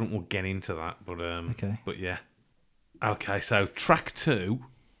 it's different. We'll get into that, but Okay. But yeah. Okay, so track 2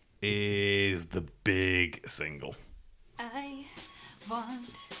 is the big single. I want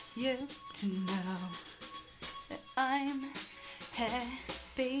you to know that I'm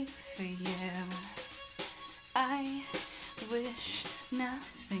happy for you. I wish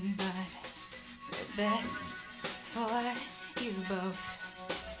nothing but the best for you both.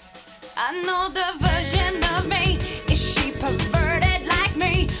 I know the version of me. Is she perverted like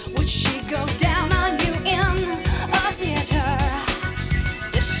me? Would she go down on you in a theater?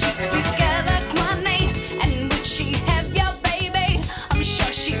 Does she speak eloquently? And would she have your baby? I'm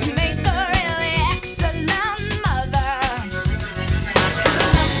sure she'd make a really excellent mother. 'Cause the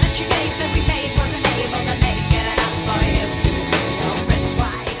love that you gave that we made wasn't able to make it enough for you to open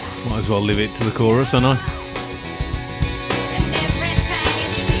wide. Might as well live it to the chorus, don't I? And every time you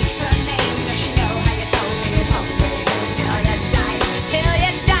speak her name, does she know how you told me you'd hope for you till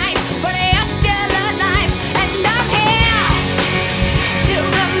you died, but you're still alive, and I'm here to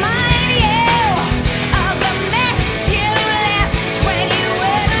remind you of the mess you left when you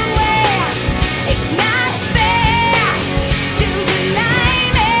went away. It's not fair to deny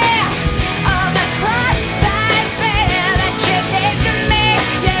me of the cross I bear that you did to me.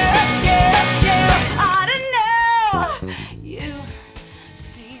 You ought to know. You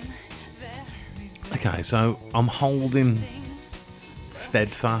seem very Okay, so I'm holding things.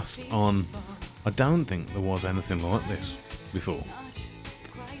 steadfast on. I don't think there was anything like this before.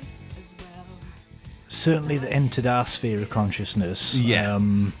 Certainly that entered our sphere of consciousness. Yeah.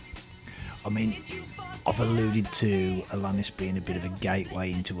 I mean, I've alluded to Alanis being a bit of a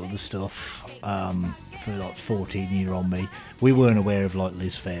gateway into other stuff. For like 14-year-old me, we weren't aware of like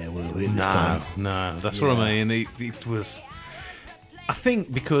Liz Phair, were we, at this time? No, that's what I mean. It was. I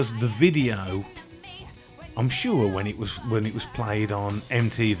think because the video, I'm sure when it was played on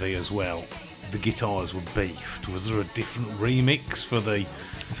MTV as well, the guitars were beefed. Was there a different remix for the?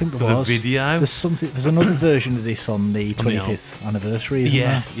 I think there for was. the video. There's another version of this on the On the 25th anniversary, isn't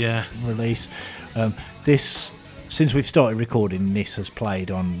Yeah, there? yeah. Release. This, since we've started recording, this has played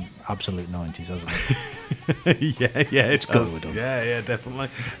on absolute 90s, hasn't it? yeah, it's gotta be done. Yeah, definitely.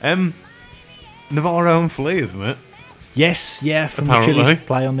 Navarro and Flea, isn't it? Yes, yeah, from Apparently. the Chili's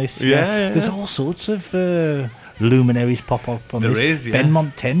play on this. Yeah. There's all sorts of luminaries pop up on There this. is, yes. Ben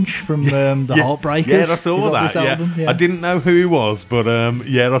Montench from the Heartbreakers. Yeah, I is saw on that. this album, I didn't know who he was, but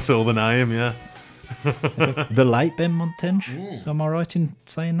I saw the name. Yeah. The late Ben Montench. Am I right in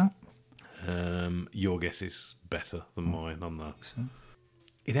saying that? Your guess is better than mine on that.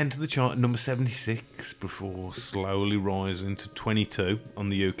 It entered the chart at number 76 before slowly rising to 22 on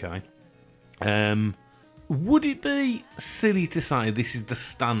the UK. Would it be silly to say this is the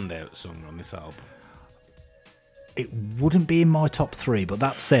standout song on this album? It wouldn't be in my top 3, but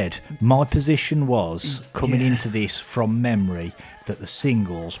that said, my position was coming into this from memory that the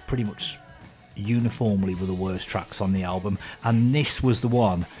singles pretty much uniformly were the worst tracks on the album, and this was the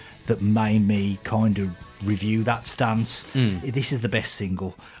one that made me kind of review that stance. This is the best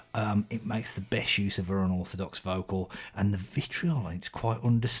single. It makes the best use of her unorthodox vocal, and the vitriol on it's quite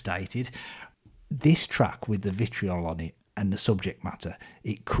understated. This track with the vitriol on it and the subject matter,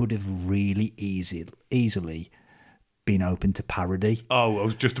 it could have really easily been open to parody, Oh, I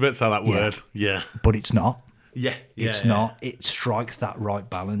was just about to say that word. Yeah. but it's not. Yeah. It's not. It strikes that right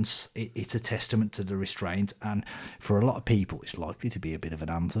balance. It's a testament to the restraint, and for a lot of people, it's likely to be a bit of an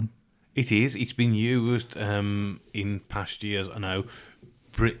anthem. It is. It's been used in past years. I know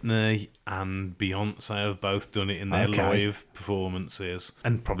Britney and Beyonce have both done it in their Okay. live performances,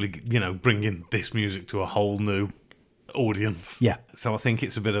 and probably bringing this music to a whole new audience. Yeah. So I think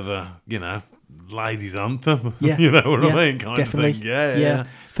it's a bit of a ladies' anthem. Yeah, you know what yeah, I mean, kind definitely. of thing. Yeah.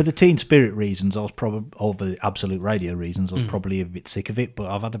 For the teen spirit reasons, I was probably, or the absolute radio reasons, I Mm. was probably a bit sick of it. But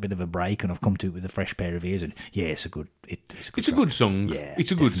I've had a bit of a break, and I've come to it with a fresh pair of ears. And yeah, it's a good. It's a good. It's a track. good song. Yeah,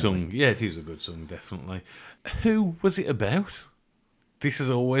 it's a good definitely. song. Yeah, it is a good song, definitely. Who was it about? This has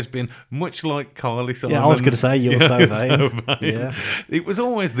always been much like Carly Simon's. Yeah, I was going to say you're so vain. So vain. Yeah. It was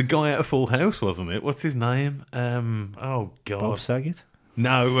always the guy out of Full House, wasn't it? What's his name? Oh God, Bob Saget.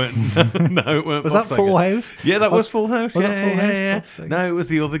 No, it weren't. No, it weren't. Was Bob that Full Saget. House? Yeah, that was Full House. Was yeah, that Full yeah, House, yeah. Bob Saget? No, it was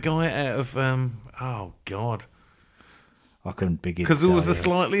the other guy out of. Oh God, I couldn't begin. because there was to a tell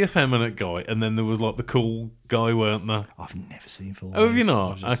you. slightly effeminate guy, and then there was like the cool guy, weren't there? I've never seen Full Oh, have you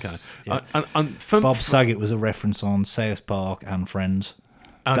House. not? I've just- Okay. yeah. And from, Bob Saget was a reference on South Park and Friends.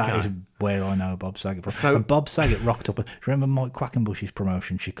 That is where I know Bob Saget from. So- and Bob Saget rocked up. Do you remember Mike Quackenbush's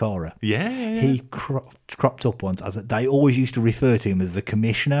promotion, Shikara? Yeah. He cropped up once as they always used to refer to him as the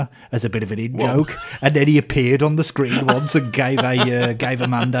commissioner, as a bit of an in joke, and then he appeared on the screen once and gave a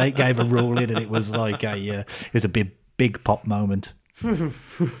mandate, gave a ruling, and it was like it was a big pop moment.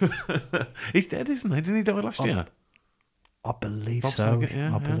 He's dead, isn't he? Didn't he die last year? I believe Bob so. Saget,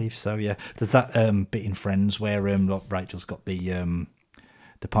 yeah, I believe so. Yeah. There's that bit in Friends where like Rachel's got the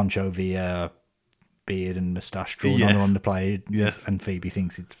poncho over beard and moustache drawn on her on the plate. Yes. And Phoebe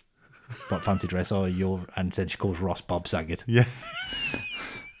thinks it's like fancy dress. Oh, and then she calls Ross Bob Saget. Yeah.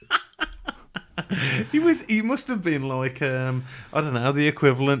 He must have been like I don't know, the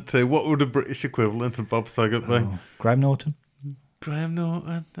equivalent to, what would a British equivalent of Bob Saget be? Graham Norton, Graham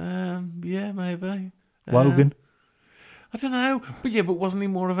Norton. Yeah, maybe. Wogan. I don't know, but wasn't he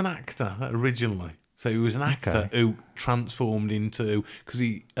more of an actor originally? So he was an actor who transformed into, because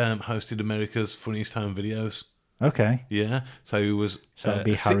he hosted America's Funniest Home Videos. Okay. Yeah, so he was. So that'd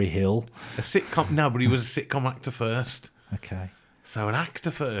be Harry Hill. A sitcom. No, but he was a sitcom actor first. Okay. So an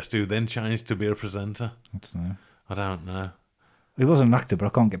actor first, who then changed to be a presenter. I don't know. He wasn't an actor, but I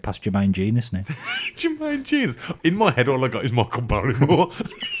can't get past Jermaine Genius now. Jermaine Genius. In my head, all I got is Michael Barrymore.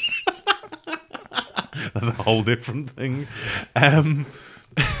 That's a whole different thing.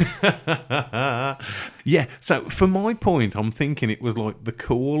 Yeah, so for my point, I'm thinking it was like the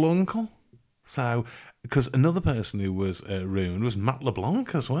cool uncle. So, because another person who was ruined was Matt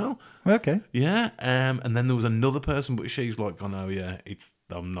LeBlanc as well. Okay. Yeah, and then there was another person, but she's like, oh no, yeah,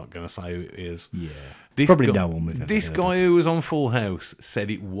 I'm not going to say who it is. Yeah. Probably no one with this guy who was on Full House said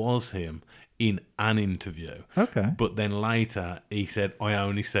it was him in an interview. Okay. But then later he said, I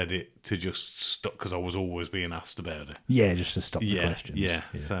only said it to just stop because I was always being asked about it. Yeah, just to stop the questions. Yeah.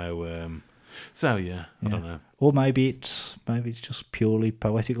 So yeah, I don't know. Or maybe it's just purely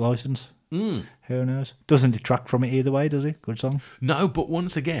poetic license. Who knows? Doesn't detract from it either way, does it? Good song. No, but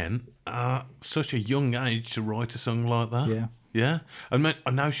once again, such a young age to write a song like that. Yeah. Yeah. I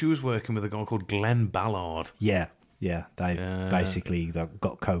know she was working with a guy called Glenn Ballard. Yeah. They basically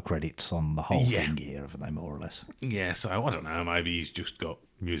got co-credits on the whole Yeah. thing here, haven't they, more or less? Yeah, so I don't know, maybe he's just got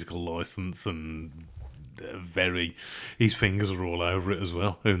musical license and his fingers are all over it as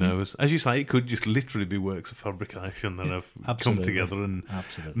well. Who knows? As you say, it could just literally be works of fabrication that have come Absolutely. together and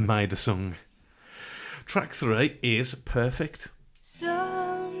Absolutely. made a song. Track 3 is Perfect.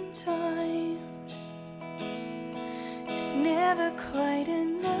 Sometimes it's never quite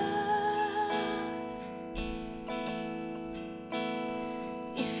enough.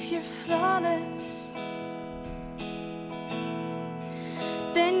 If you're flawless,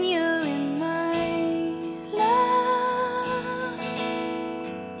 then you're in my love.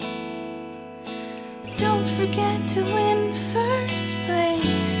 Don't forget to win first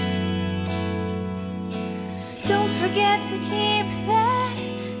place. Don't forget to keep that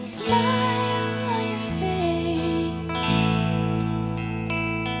smile on your face.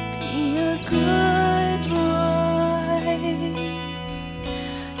 Be a good boy.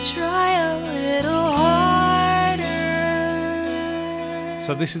 Try a little harder.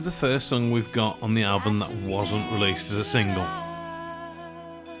 So this is the first song we've got on the album that wasn't released as a single.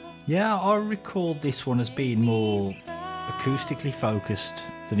 Yeah, I recall this one as being more acoustically focused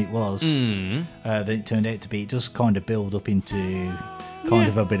than it was. Than it turned out to be. It does kind of build up into kind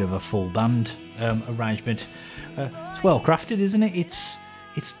of a bit of a full band arrangement. It's well crafted, isn't it? It's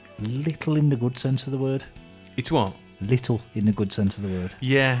little in the good sense of the word. It's what? Little in the good sense of the word.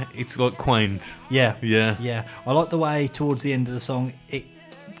 Yeah, it's like quaint. Yeah. Yeah. I like the way towards the end of the song, it,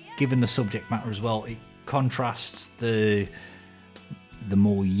 given the subject matter as well, it contrasts the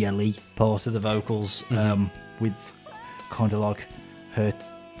more yelly part of the vocals with kind of like her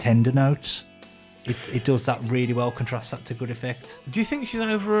tender notes. It does that really well, contrasts that to good effect. Do you think she's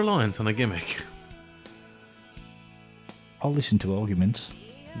over-reliant on a gimmick? I'll listen to arguments.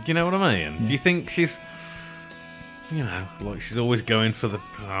 Do you know what I mean? Yeah. Do you think she's, like she's always going for the?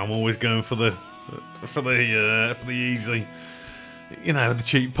 I'm always going for the easy, the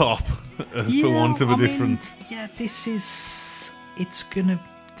cheap pop, for want of a difference. Yeah, this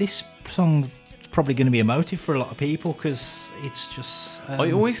song's probably going to be a motive for a lot of people because it's just.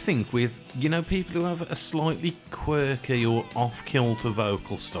 I always think with people who have a slightly quirky or off-kilter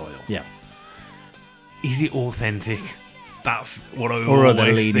vocal style. Yeah. Is it authentic? That's what I or always are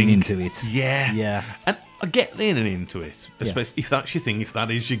they leaning think. into it? Yeah. Yeah. And I get leaning into it, especially if that's your thing, if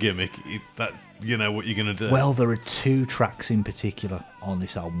that is your gimmick, that's what you're going to do. Well, there are 2 tracks in particular on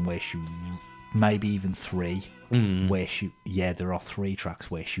this album where she, maybe even 3, where there are 3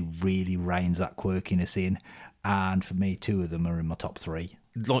 tracks where she really reins that quirkiness in, and for me 2 of them are in my top 3.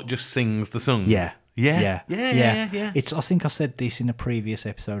 like just sings the song. Yeah. Yeah. It's. I think I said this in a previous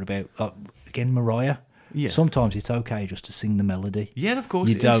episode about again Mariah. Yeah. Sometimes it's okay just to sing the melody. Yeah, of course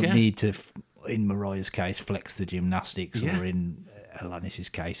You it is, don't yeah. need to, in Mariah's case, flex the gymnastics, Yeah. or in Alanis's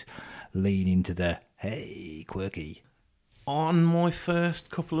case, lean into the hey quirky. On my first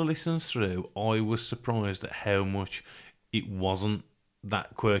couple of listens through, I was surprised at how much it wasn't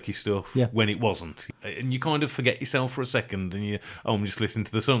that quirky stuff Yeah. when it wasn't. And you kind of forget yourself for a second and I'm just listening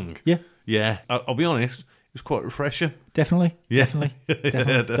to the song. Yeah. Yeah. I'll be honest, it was quite refreshing. Definitely. Yeah. Definitely.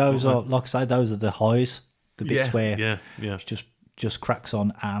 Definitely. Those are, like I say, those are the highs, the bits where Yeah. it just cracks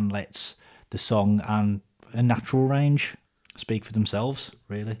on and lets the song and a natural range speak for themselves.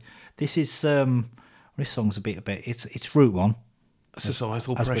 Really, this song's a bit about it's Route One.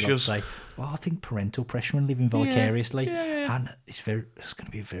 Societal As we like to pressures. say. Well, I think parental pressure and living vicariously, Yeah. and it's going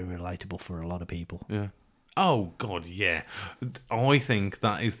to be very relatable for a lot of people. Yeah. Oh, God, yeah. I think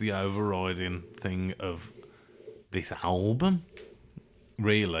that is the overriding thing of this album,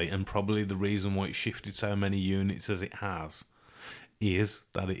 really, and probably the reason why it shifted so many units as it has, is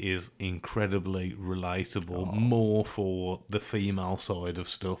that it is incredibly relatable, more for the female side of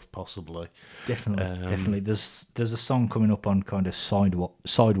stuff, possibly. Definitely. There's a song coming up on kind of side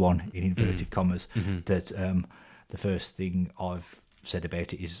one in inverted commas that the first thing I've said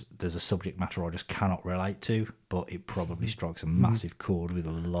about it is there's a subject matter I just cannot relate to, but it probably strikes a massive chord with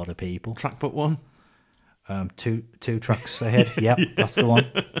a lot of people. Track but one? Two tracks ahead. Yep, that's the one.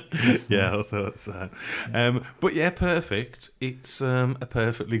 Yeah, I thought so. But yeah, perfect. It's a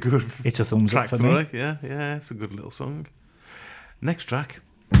perfectly good It's a thumbs track up for three. me. Yeah, it's a good little song. Next track.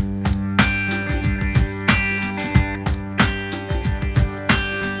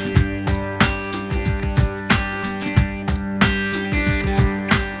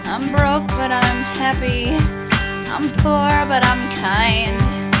 I'm broke, but I'm happy. I'm poor, but I'm kind.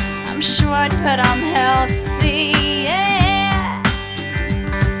 I'm short, but I'm healthy. Yeah.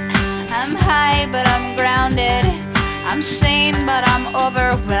 I'm high, but I'm grounded. I'm sane, but I'm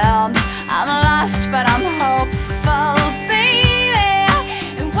overwhelmed. I'm lost, but I'm hopeful, baby.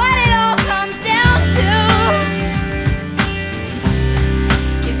 And what it all comes down to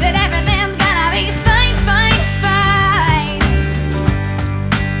is that everything's gonna be fine, fine, fine.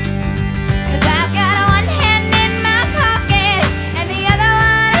 'Cause I've got one hand in my pocket and the other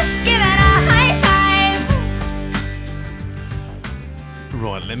one is giving a high five.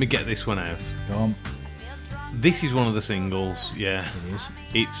 Right, let me get this one out. Go on. This is one of the singles, yeah. It is.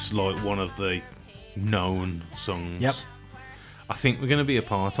 It's like one of the known songs. Yep. I think we're going to be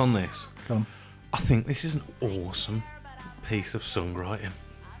apart on this. Go on. I think this is an awesome piece of songwriting.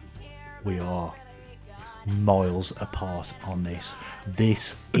 We are miles apart on this.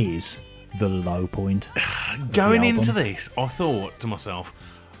 This is the low point. Going the into album. this, I thought to myself,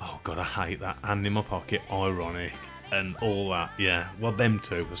 oh God, I hate that. Hand in my pocket, ironic, and all that. Yeah, well, them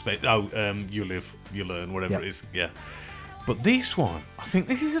two. You live, you learn, whatever Yep. it is. Yeah. But this one, I think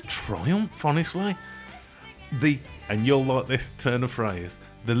this is a triumph, honestly. And you'll like this turn of phrase,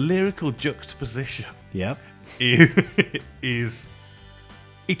 the lyrical juxtaposition Yep. is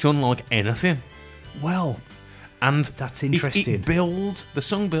it's unlike anything. Well, And That's it interesting. builds, the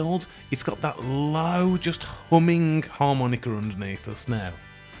song builds, it's got that low, just humming harmonica underneath us now.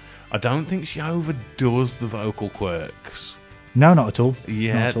 I don't think she overdoes the vocal quirks. no, not at all.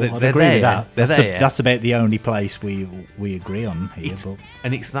 Yeah, Not at all. I'd they're agree with there. that. They're That's, there. that's about the only place we agree on here. But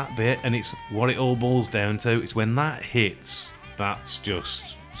And it's that bit, and it's what it all boils down to. It's when that hits, that's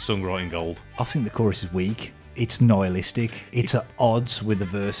just songwriting gold. I think the chorus is weak. It's nihilistic. It's at odds with the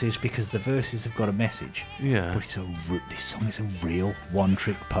verses because the verses have got a message. Yeah. But this song is a real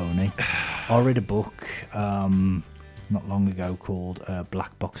one-trick pony. I read a book not long ago called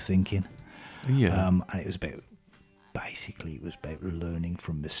Black Box Thinking. Yeah. And it was about learning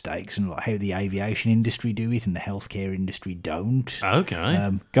from mistakes and like how the aviation industry do it and the healthcare industry don't.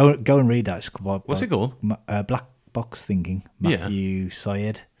 Okay. Go and read that. It's What's it called? Black Box Thinking. Yeah. Matthew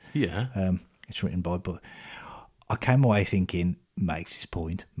Syed. Yeah. It's written by, but I came away thinking makes his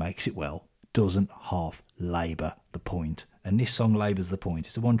point, makes it well, doesn't half labour the point. And this song labours the point.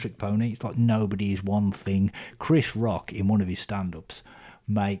 It's a one-trick pony. It's like nobody is one thing. Chris Rock, in one of his stand-ups,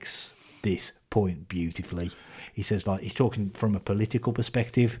 makes this point beautifully. He says, like, he's talking from a political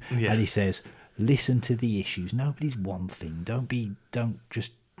perspective, Yeah. and he says, listen to the issues. Nobody's one thing. Don't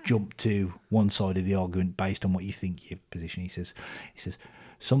just jump to one side of the argument based on what you think your position. He says,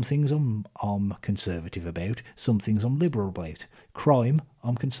 some things I'm conservative about, some things I'm liberal about. Crime,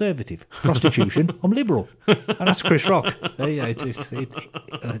 I'm conservative. Prostitution, I'm liberal. And that's Chris Rock. Yeah,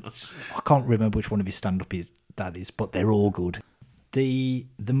 I can't remember which one of his stand-up that is, but they're all good. The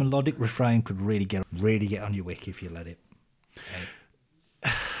melodic refrain could really get on your wick if you let it.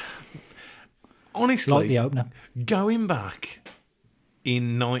 Honestly, Like the opener. going back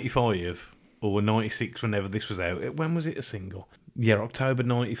in 95 or 96, whenever this was out, when was it a single? Yeah, October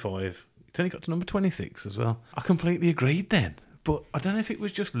 95. It only got to number 26 as well. I completely agreed then. But I don't know if it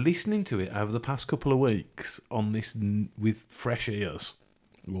was just listening to it over the past couple of weeks on this with fresh ears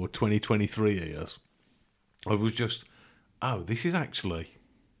or 2023 ears. I was just, this is actually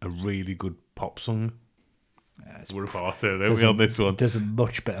a really good pop song. We're apart here, don't we, on this one? There's a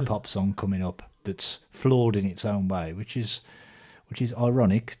much better pop song coming up that's flawed in its own way, which is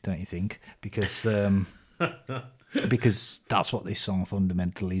ironic, don't you think? Because because that's what this song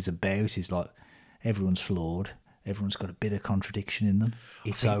fundamentally is about. Is like everyone's flawed, everyone's got a bit of contradiction in them.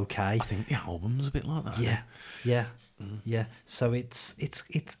 It's okay. I think the album's a bit like that. Yeah. So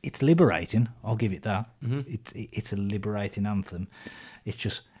it's liberating. I'll give it that. Mm-hmm. It's a liberating anthem. It's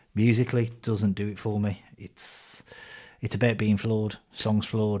just musically doesn't do it for me. It's about being flawed. Song's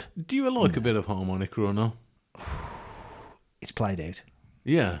flawed. Do you like a bit of harmonica or not? It's played out.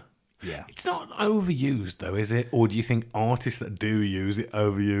 Yeah. Yeah. It's not overused though, is it? Or do you think artists that do use it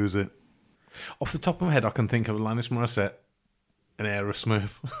overuse it? Off the top of my head, I can think of Alanis Morissette and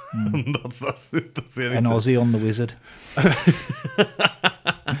Aerosmith. that's the only And two. Ozzy on the Wizard.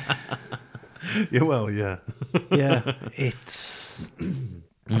 Yeah, well, yeah. Yeah, it's.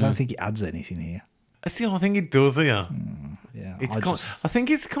 I don't think it adds anything here. See, I think it does here. Yeah, I think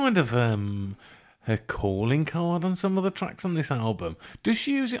it's kind of her calling card on some of the tracks on this album. Does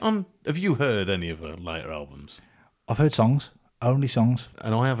she use it on? Have you heard any of her later albums? I've heard songs, only songs.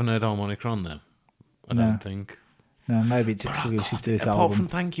 And I haven't heard harmonica on them. I No. don't think. No, maybe it's But I exclusive can't to this apart album. from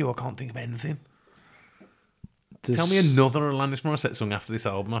Thank You, I can't think of anything. There's- Tell me another Alanis Morissette song after this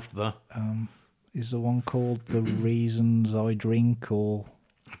album. After that, Is the one called "The Reasons I Drink" or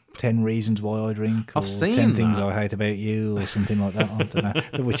 10 Reasons Why I Drink" or I've seen 10 Things that. I Hate About You or something like that. I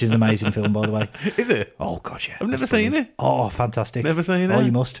don't know. Which is an amazing film, by the way. is it? Oh God, yeah. I've never That's seen brilliant. it. Oh, fantastic. Never seen Oh, it?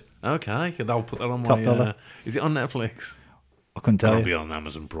 you must. Okay, I'll put that on Top my. dollar. Is it on Netflix? I couldn't tell It'll be you. on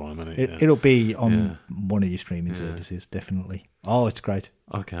Amazon Prime, isn't it? Yeah. It'll be on Yeah. one of your streaming services, definitely. Oh, it's great.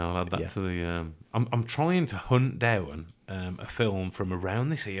 Okay, I'll add that Yeah. to the. I'm trying to hunt down a film from around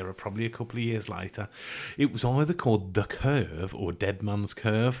this era, probably a couple of years later. It was either called The Curve or Dead Man's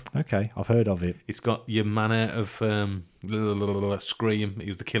Curve. Okay, I've heard of it. It's got your man out of Scream. He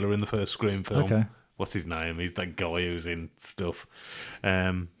was the killer in the first Scream film. Okay. What's his name? He's that guy who's in stuff.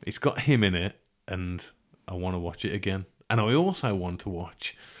 It's got him in it, and I want to watch it again. And I also want to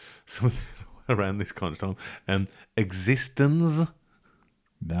watch something around this kind of time. Existence.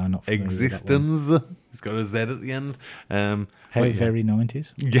 No, not familiar with that one. Existence. It's got a Z at the end. How but yeah. very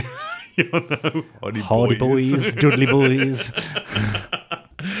 90s. Yeah, I know. Hardy boys, Dudley boys.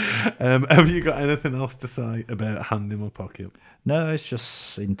 Have you got anything else to say about Hand in My Pocket? No, it's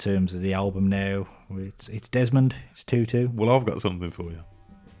just in terms of the album now. It's Desmond. It's 2-2. Well, I've got something for you.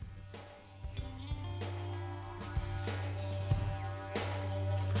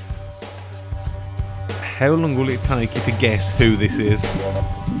 How long will it take you to guess who this is?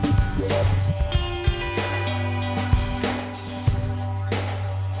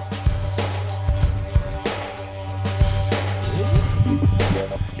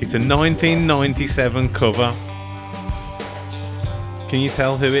 It's a 1997 cover. Can you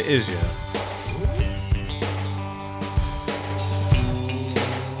tell who it is yet?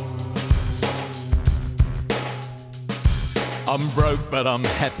 I'm broke, but I'm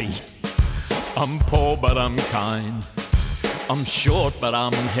happy. I'm poor, but I'm kind. I'm short, but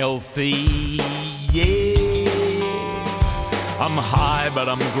I'm healthy. Yeah. I'm high, but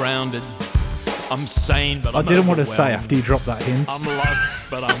I'm grounded. I'm sane, but I I'm didn't want to say overwhelmed. after you dropped that hint. I'm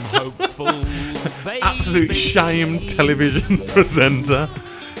lost, but I'm hopeful. Baby. Absolute shamed television presenter,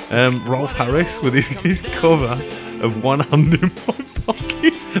 Rolf Harris, with his cover of One Hand in My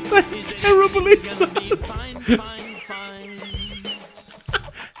Pocket. How terrible is that? Fine, fine, fine.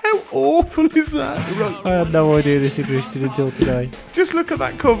 How awful is that? Right, I had no idea this existed until today. just look at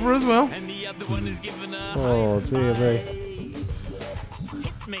that cover as well. And the other one is giving up. Oh, dear me.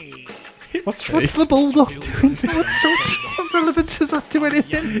 Hit me. What's the bulldog doing? What relevance does that to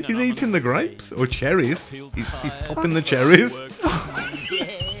anything? He's eating the grapes or cherries. He's popping the cherries. Yeah,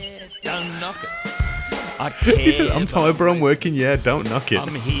 don't knock it. I He said, care, "I'm but tired, but I'm working. Yeah, don't knock it."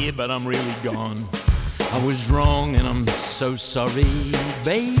 I'm here, but I'm really gone. I was wrong, and I'm so sorry,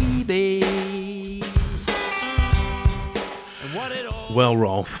 baby. And what it all Well,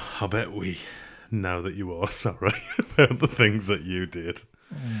 Rolf, I bet we know that you are sorry about the things that you did.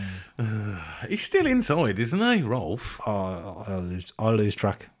 He's still inside, isn't he, Rolf? I lose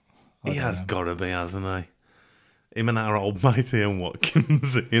track. He has got to be, hasn't he? Him and our old mate Ian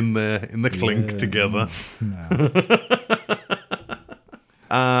Watkins in the clink together. No.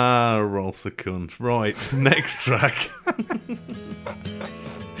 Rolf's a cunt. Right, next track.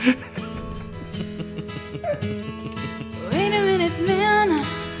 Wait a minute, man.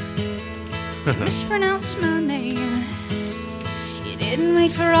 Mispronounced my name. You didn't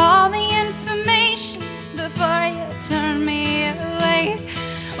wait for all the information before you turned me away.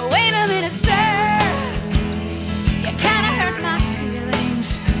 Wait a minute, sir. You kinda hurt my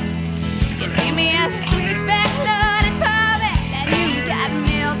feelings. You see me as a sweet backloaded puppet, and you've got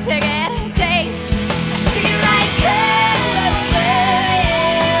meal ticket taste. I see right through you.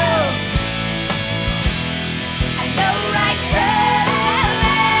 I know right through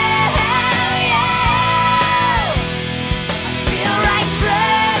you. I feel right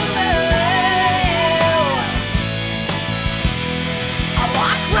through you. I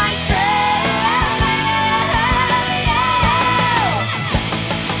walk right through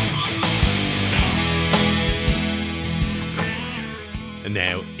you.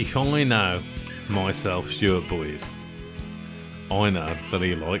 Now, if I know myself, Stuart Boyd, I know that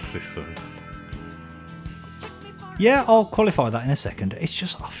he likes this song. Yeah, I'll qualify that in a second. It's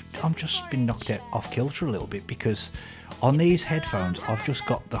just I'm just been knocked out off kilter a little bit because on these headphones I've just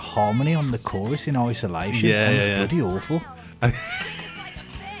got the harmony on the chorus in isolation, and it's bloody awful.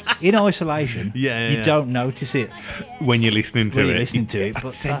 In isolation, you don't notice it when you're listening to when it. you're listening to it. I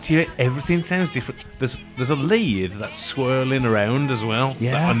But said to you, everything sounds different. There's a lead that's swirling around as well that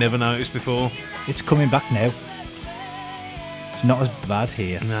Yeah. I never noticed before. it's coming back now. It's not as bad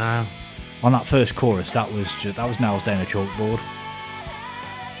here. No. On that first chorus, that was nails down a chalkboard.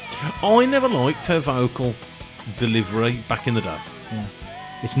 I never liked her vocal delivery back in the day.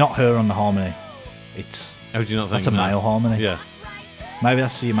 It's not her on the harmony. It's How do you not think that's a that? male harmony. Yeah. Maybe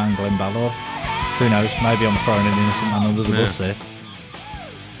that's your man Glenn Ballard. Who knows? Maybe I'm throwing an innocent man under the bus here.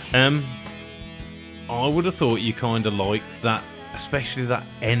 I would have thought you kind of liked that, especially that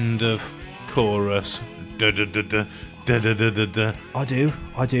end of chorus. Da da da da da da da da da. I do.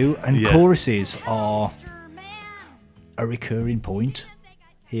 And Yeah. choruses are a recurring point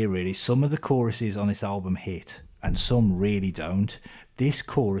here, really. Some of the choruses on this album hit, and some really don't. This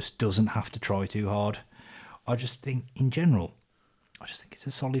chorus doesn't have to try too hard. I just think, in general, it's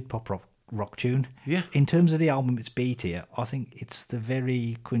a solid pop rock tune. Yeah. In terms of the album it's beat here, I think it's the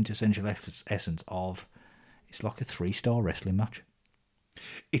very quintessential essence of, it's like a 3-star wrestling match.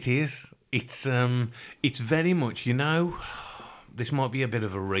 It is. It's very much, this might be a bit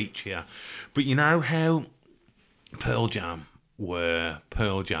of a reach here, but you know how Pearl Jam were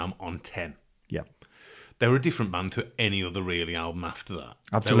Pearl Jam on 10? Yeah. They were a different band to any other really album after that.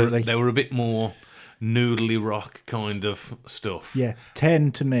 Absolutely. They were a bit more noodly rock kind of stuff. Yeah.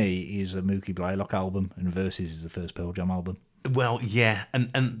 10 to me is a Mookie Blaylock album, and Versus is the first Pearl Jam album. Well, yeah,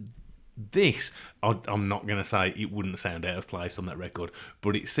 and this, I'm not going to say it wouldn't sound out of place on that record,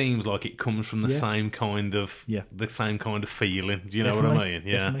 but it seems like it comes from the same kind of feeling. Do you know what I mean?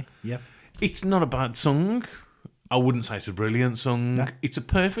 Yeah, Definitely. Yeah. It's not a bad song. I wouldn't say it's a brilliant song. No. It's a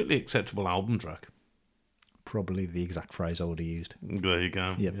perfectly acceptable album track. Probably the exact phrase I would have used. There you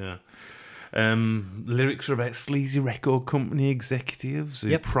go. Yep. Yeah. Lyrics are about sleazy record company executives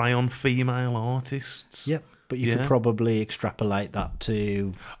who prey on female artists. Yep. But you could probably extrapolate that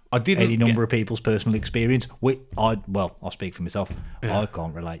to didn't any number of people's personal experience. I'll speak for myself. Yeah. I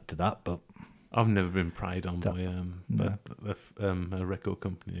can't relate to that, but I've never been preyed on by a record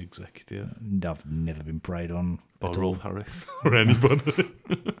company executive. I've never been preyed on By at Rolf all. Harris or anybody.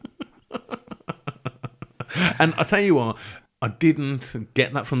 And I tell you what, I didn't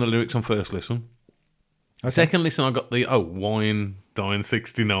get that from the lyrics on first listen. Okay. Second listen, I got the wine, dine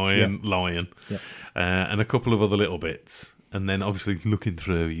 69, lion, and a couple of other little bits. And then obviously looking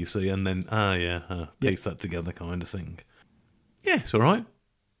through, you see, and then, piece that together kind of thing. Yeah, it's all right.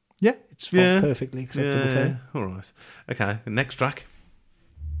 Yeah, it's perfectly acceptable fare. All right. Okay, next track.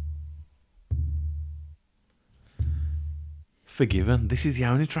 Forgiven. This is the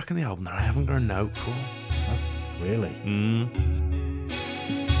only track on the album that I haven't got a note for. Really?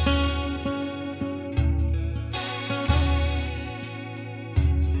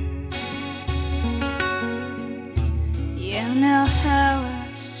 You know how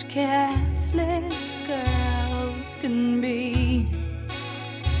us Catholic girls can be.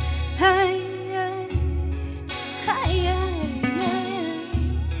 Hey,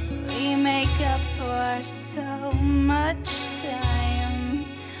 we make up for so much time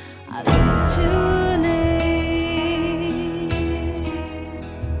a little too late.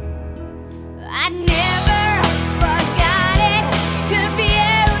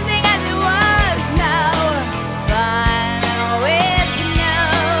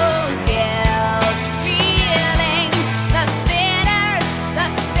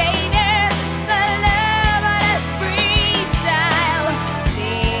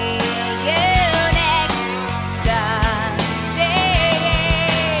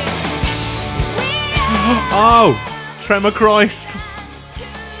 Tremor Christ.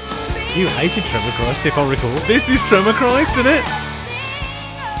 You hated Trevor Christ, if I recall. This is Tremor Christ, isn't it?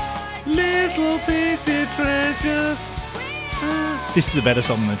 Little pity treasures. This is a better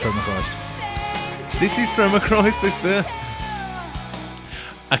song than Trevor Christ. This is Tremor Christ, this bit.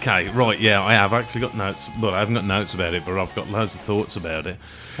 Okay, right, yeah, I have actually got notes. Well, I haven't got notes about it, but I've got loads of thoughts about it.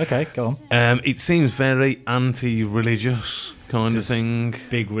 Okay, go on. It seems very anti-religious kind of thing.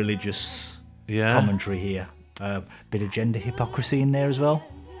 Big religious Yeah. commentary here. Bit of gender hypocrisy in there as well.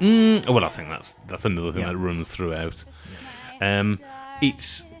 Well, I think that's another thing Yeah. that runs throughout.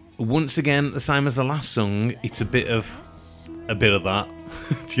 It's once again the same as the last song. It's a bit of that.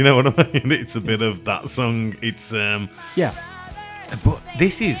 Do you know what I mean? It's a bit of that song. It's Yeah. but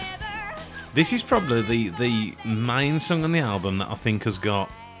this is probably the main song on the album that I think has got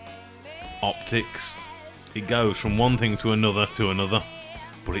optics. It goes from one thing to another,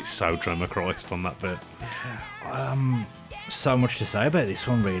 but it's so Tremor Christ on that bit. So much to say about this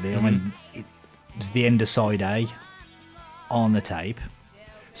one, really. I mean, it was the end of side A on the tape.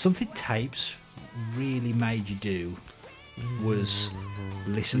 Something tapes really made you do was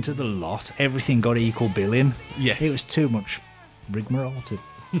listen to the lot. Everything got equal billing. Yes. It was too much rigmarole to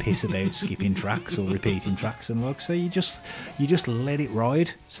piss about skipping tracks or repeating tracks and like, so you just let it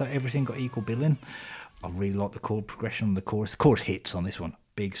ride, so everything got equal billing. I really like the chord progression on the chorus. The chorus hits on this one,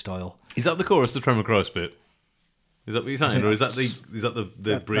 big style. Is that the chorus, the Tremor Christ bit? Is that what you're saying, or is that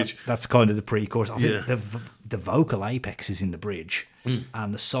the bridge? That's kind of the pre-chorus. I Yeah. think the vocal apex is in the bridge,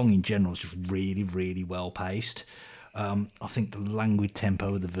 and the song in general is just really, really well paced. I think the languid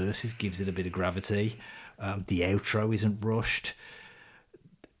tempo of the verses gives it a bit of gravity. The outro isn't rushed.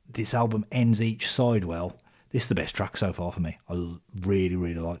 This album ends each side well. This is the best track so far for me. I really,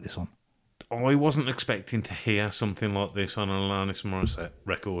 really like this one. I wasn't expecting to hear something like this on an Alanis Morissette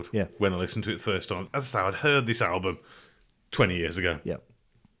record. Yeah. When I listened to it the first time, as I say, I'd heard this album 20 years ago. Yeah.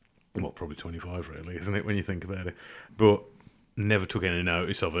 Well, probably 25, really, isn't it, when you think about it? But never took any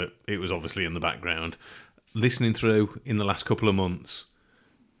notice of it. It was obviously in the background. Listening through in the last couple of months,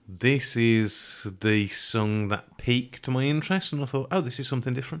 this is the song that piqued my interest, and I thought, oh, this is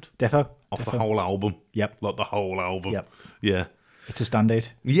something different. Defo? Off the whole album. Yep. Like the whole album. Yep. Yeah. It's a standout.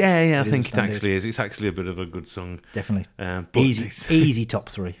 Yeah, I is think a it standard. actually is. It's actually a bit of a good song. Definitely. But Easy top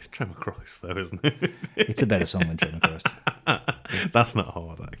three. It's Tremor Christ, though, isn't it? It's a better song than Tremor Christ. That's not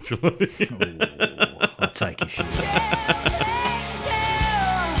hard, actually. I'll take your shit.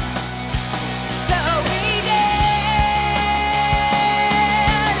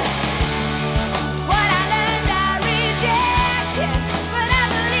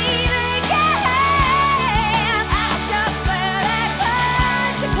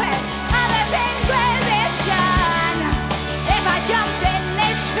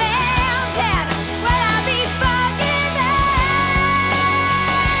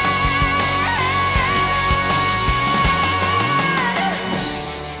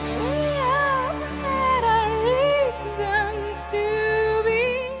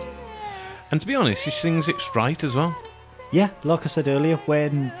 And to be honest, she sings it straight as well. Yeah, like I said earlier,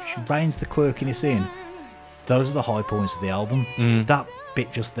 when she reins the quirkiness in, those are the high points of the album. That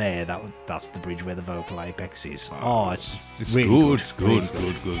bit just there, that's the bridge where the vocal apex is. Oh, it's really good. It's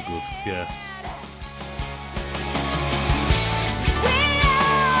Really good. Yeah.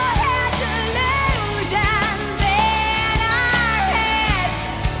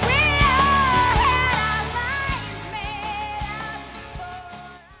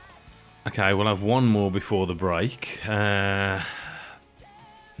 Okay, we'll have one more before the break. Another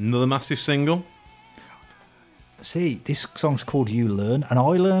massive single. See, this song's called You Learn, and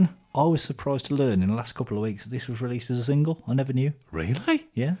I Learn. I was surprised to learn in the last couple of weeks that this was released as a single. I never knew. Really?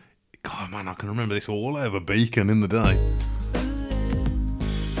 Yeah. God, man, I can remember this all over Beacon in the day.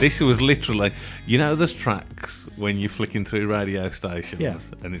 This was literally, you know, there's tracks when you're flicking through radio stations, Yeah.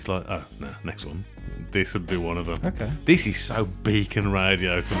 and it's like, oh, no, next one. This would be one of them. Okay. This is so Beacon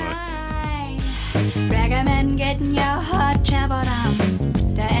radio to me. Recommend getting your heart trampled on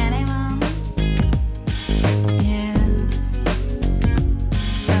to anyone. Yeah.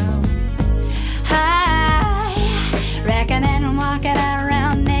 I recommend walking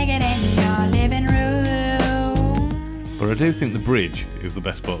around naked in your living room. But I do think the bridge is the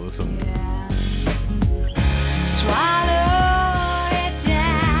best part of the song. Yeah. Swallow it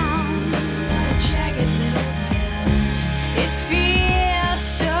down. Check it out. It feels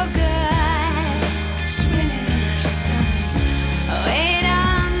so good. Spinning in your stomach. Wait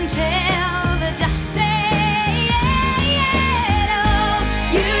until the dust settles.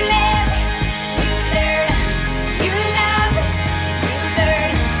 You live, you learn, you love, you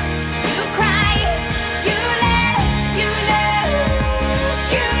learn, you cry, you learn, you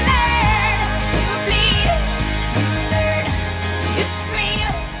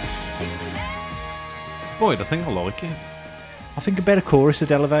side, I think I like it. I think a better chorus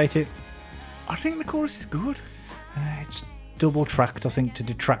would elevate it. I think the chorus is good. It's double tracked, I think, to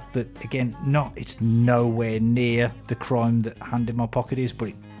detract that. Again, it's nowhere near the crime that Hand in My Pocket is, but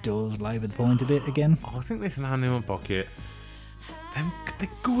it does labour the point a bit again. Oh, I think this is Hand in My Pocket. They're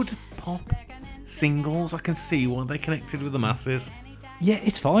good pop singles. I can see why they connected with the masses. Yeah,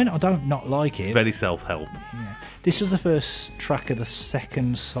 it's fine. I don't not like it. It's very self-help. Yeah. This was the first track of the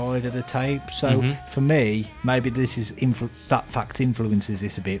second side of the tape, so for me, maybe this is that fact influences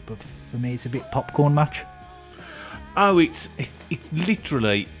this a bit, but for me, it's a bit popcorn match. Oh, it's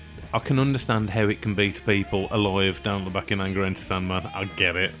literally. I can understand how it can be to people alive, Don't Look Back in Anger, Enter Sandman. I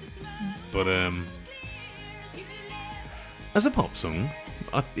get it, but as a pop song,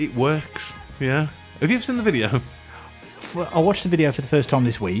 it works. Yeah. Have you ever seen the video? I watched the video for the first time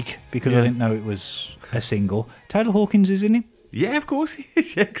this week because I didn't know it was a single. Taylor Hawkins is in it. Yeah, of course he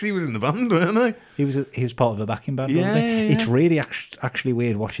is. Yeah, because he was in the band, weren't he? He was part of a backing band. Yeah, wasn't he? yeah. It's really actually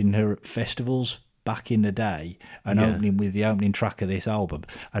weird watching her at festivals back in the day and opening with the opening track of this album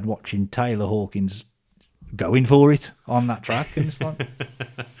and watching Taylor Hawkins going for it on that track, and it's like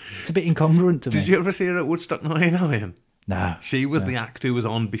it's a bit incongruent to me. Did you ever see her at Woodstock 99? No. She was the act who was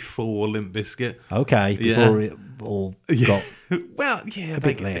on before Limp Bizkit. Okay, before it all got well, yeah, a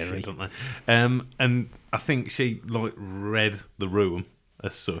bit leery, don't they? And I think she read the room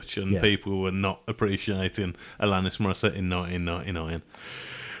as such, and people were not appreciating Alanis Morissette in 1999.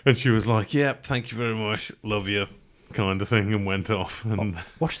 And she was like, "Yep, thank you very much, love you," kind of thing, and went off. And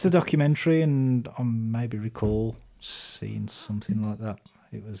watched the documentary, and I maybe recall seeing something like that.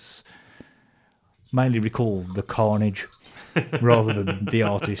 It was mainly recall the carnage rather than the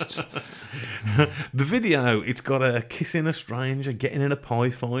artists. The video, it's got a kissing a stranger, getting in a pie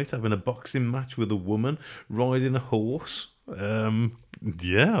fight, having a boxing match with a woman, riding a horse. Yeah,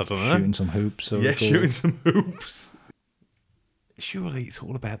 I don't know. Shooting some hoops. Shooting some hoops. Surely it's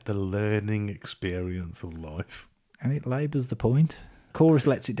all about the learning experience of life. And it labours the point. Chorus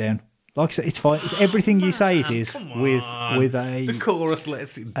lets it down. Like I said, it's fine. It's everything you say it is with the chorus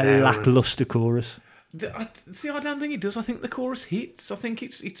lets it down. A lacklustre chorus. I don't think it does. I think the chorus hits. I think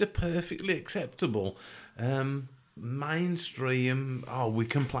it's a perfectly acceptable mainstream. Oh, we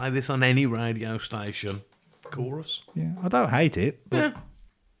can play this on any radio station. Chorus. Yeah, I don't hate it. But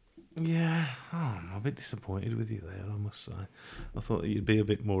yeah. Oh, I'm a bit disappointed with you there, I must say. I thought you'd be a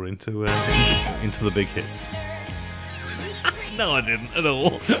bit more into the big hits. No, I didn't at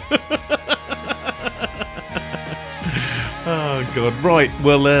all. Oh, God. Right,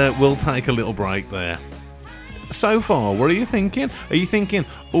 we'll take a little break there. So far, what are you thinking? Are you thinking,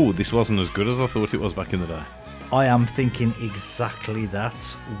 oh, this wasn't as good as I thought it was back in the day? I am thinking exactly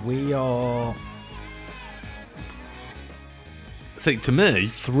that. We are... See, to me...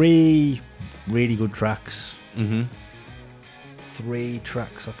 3 really good tracks. Mm-hmm. 3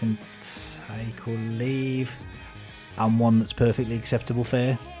 tracks I can take or leave. And 1 that's perfectly acceptable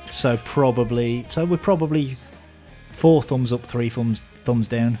fare. So we're probably 4 thumbs up, 3 thumbs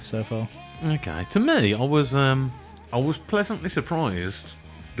down so far. Okay. To me, I was pleasantly surprised.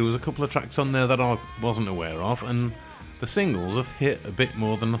 There was a couple of tracks on there that I wasn't aware of, and the singles have hit a bit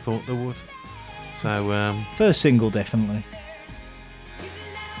more than I thought they would. So first single, definitely.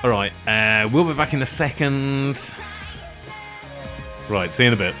 All right. We'll be back in a second. Right. See you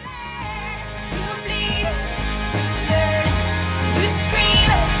in a bit.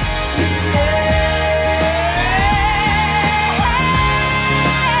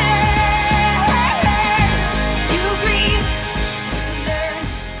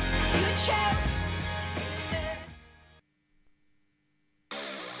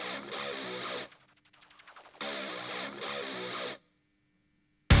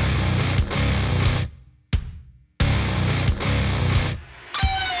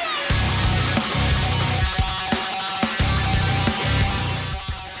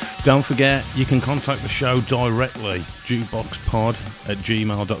 Don't forget, you can contact the show directly,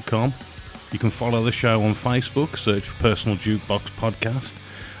 jukeboxpod@gmail.com. You can follow the show on Facebook, search for Personal Jukebox Podcast.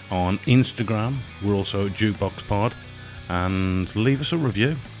 On Instagram, we're also at JukeboxPod. And leave us a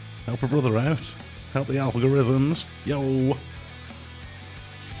review. Help a brother out. Help the algorithms. Yo!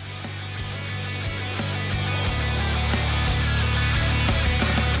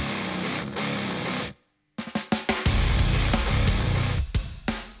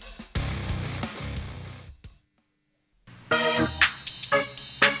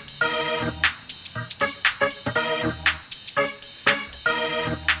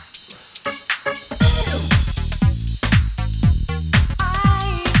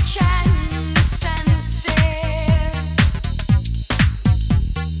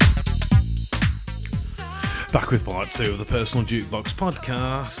 Back with part 2 of the Personal Jukebox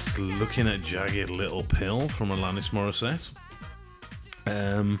podcast, looking at Jagged Little Pill from Alanis Morissette.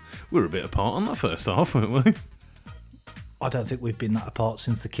 We were a bit apart on that first half, weren't we? I don't think we've been that apart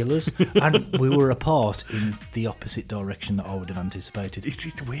since the Killers, and we were apart in the opposite direction that I would have anticipated.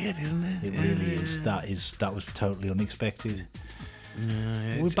 It's weird, isn't it? It really is. That was totally unexpected.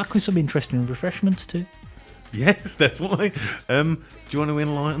 Yeah, We're back with some interesting refreshments too. Yes, definitely. Do you want to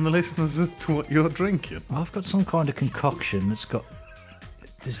enlighten the listeners as to what you're drinking? I've got some kind of concoction that's got.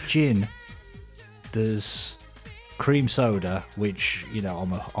 There's gin. There's cream soda, which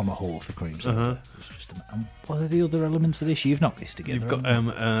I'm a whore for cream soda. It's just and what are the other elements of this? You've knocked this together. You've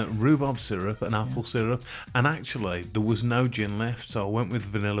got rhubarb syrup and apple syrup, and actually there was no gin left, so I went with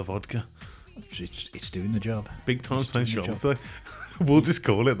vanilla vodka. It's doing the job. Big time It's doing the sensuality. We'll just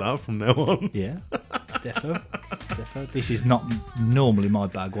call it that from now on. Yeah, defo. This is not normally my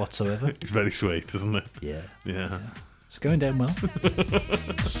bag whatsoever. It's very sweet, isn't it? Yeah. It's going down well.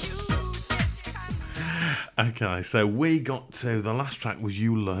 Okay, so we got to the last track was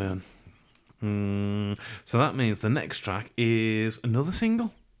You Learn. So that means the next track is another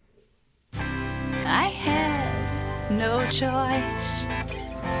single. I had no choice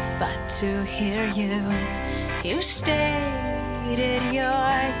but to hear you. You stated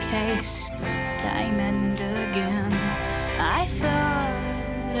your case time and again. I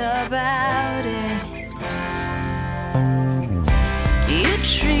thought about it. You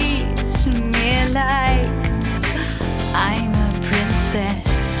treat me like I'm a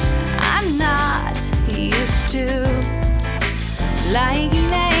princess. I'm not used to lying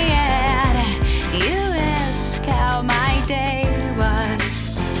that. You ask how my day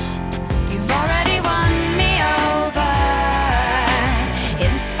was. You've already won me over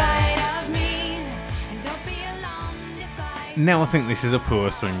in spite of me. And don't be alarmed if I Now I think this is a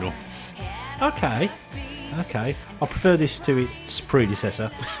poor single. Okay. I prefer this to its predecessor.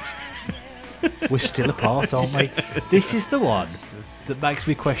 We're still apart, aren't we? This is the one that makes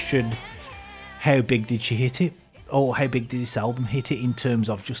me question how big did she hit it? Or how big did this album hit it in terms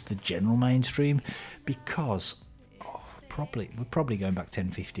of just the general mainstream? Because we're probably going back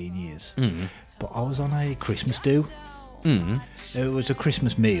 10, 15 years. But I was on a Christmas do. It was a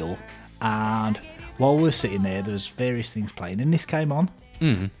Christmas meal, and while we were sitting there was various things playing, and this came on.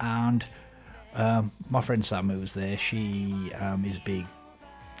 And my friend Sam, who was there, she is a big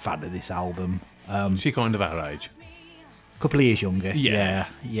fan of this album. She kind of our age. A couple of years younger. Yeah.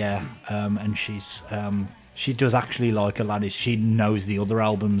 And she does actually like Alanis. She knows the other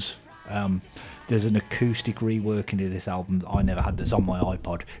albums. There's an acoustic reworking of this album that I never had. That's on my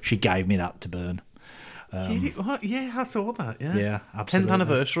iPod. She gave me that to burn. Yeah, I saw that. Yeah, absolutely. 10th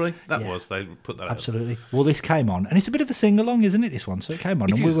anniversary. That Yeah. was. They put that Absolutely. Well, this came on, and it's a bit of a sing-along, isn't it, this one? So it came on,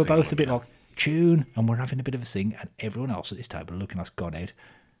 It and we is a were both a sing-along, bit yeah. like, tune, and we're having a bit of a sing, and everyone else at this table looking at us, gone out,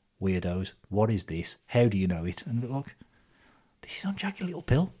 weirdos, what is this? How do you know it? And we're like, this is on Jagged Little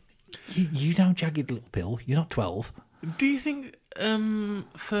Pill. You don't Jagged Little Pill. You're not 12. out. Do you think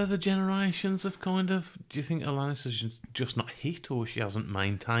further generations have kind of... Do you think Alanis has just not hit, or she hasn't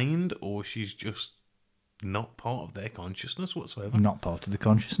maintained, or she's just not part of their consciousness whatsoever? Not part of the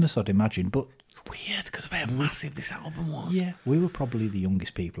consciousness, I'd imagine, but It's weird, because of how massive this album was. yeah, we were probably the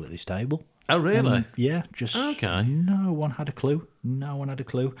youngest people at this table. Oh, really? Yeah, just Okay. no one had a clue.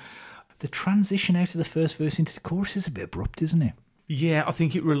 The transition out of the first verse into the chorus is a bit abrupt, isn't it? Yeah, I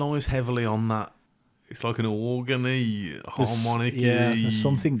think it relies heavily on that. It's like an organ-y, harmonic-y... Yeah, there's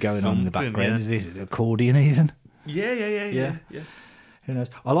something going on in the something, background. yeah. Is it accordion even? Yeah. Who knows?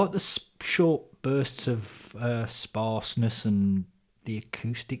 I like the short bursts of sparseness and the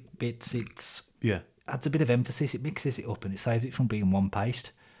acoustic bits. It Yeah. adds a bit of emphasis. It mixes it up and it saves it from being one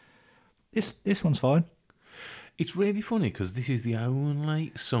paced. This one's fine. It's really funny, because this is the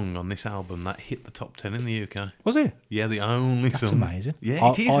only song on this album that hit the top 10 in the UK. Was it? Yeah, the only That's song. amazing.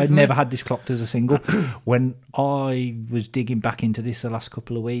 Yeah, it is, I'd isn't never it? had this clocked as a single. When I was digging back into this the last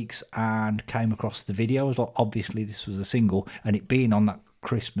couple of weeks and came across the video, I was like, obviously this was a single, and it being on that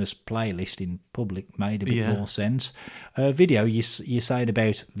Christmas playlist in public made a bit Yeah. more sense. Video, you're saying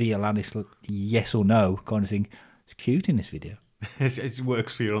about the Alanis yes or no kind of thing. It's cute in this video. It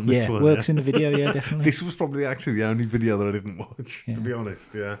works for you on this Yeah, one. works in the video, yeah, definitely. This was probably actually the only video that I didn't watch, to be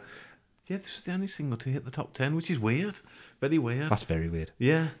honest, yeah. Yeah, this was the only single to hit the top 10, which is weird. Very weird. That's very weird.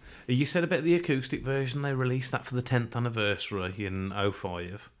 Yeah. You said about the acoustic version, they released that for the 10th anniversary in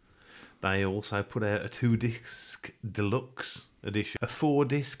 2005. They also put out a 2-disc deluxe edition, a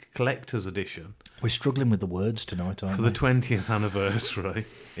 4-disc collector's edition We're struggling with the words tonight, aren't for we? the 20th anniversary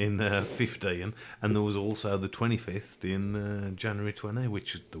in 15, and there was also the 25th in January 20,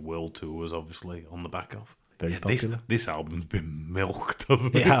 which the world tour was obviously on the back of. Very This, popular. this album's been milked,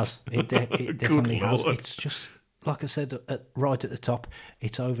 hasn't it? It has. It definitely Good has. Lord. It's just, like I said, right at the top,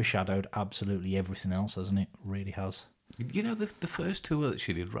 it's overshadowed absolutely everything else, hasn't it? Really has. You know, the first tour that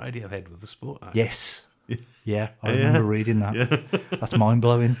she did, Radiohead with the Sport Act. Yes. Yeah, I remember reading that. That's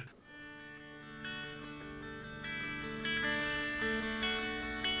mind-blowing.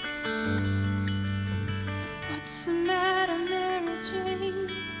 What's the matter, Mary Jane?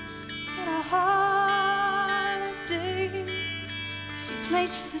 Had a hard day. As you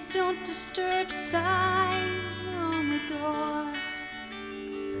place the don't disturb sign on the door.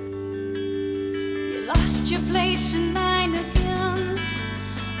 You lost your place in line again.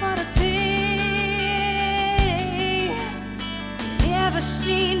 What a pity. You never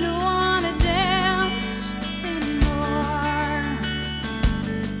seem to wanna dance anymore.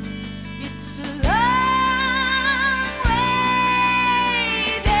 It's a long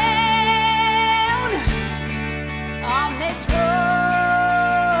way down on this roller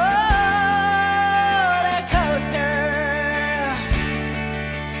coaster.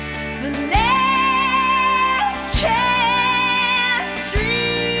 The next chance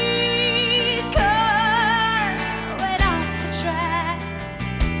streetcar went off the track,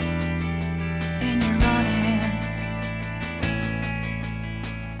 and you're on it.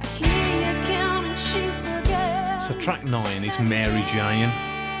 I hear you counting sheep again. So track 9 is Mary Jane.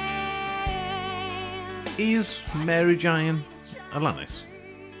 Is Mary Jane Alanis?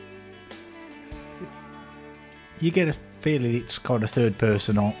 You get a feeling it's kind of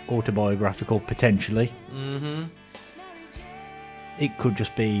third-person or autobiographical, potentially. Mm-hmm. It could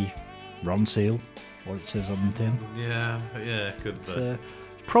just be Ron Seal, what it says on the tin. Yeah, could It's be.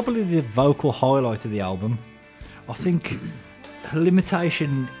 probably the vocal highlight of the album. I think her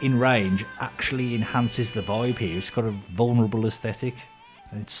limitation in range actually enhances the vibe here. It's got a vulnerable aesthetic,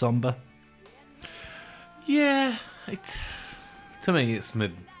 and it's somber. Yeah, to me it's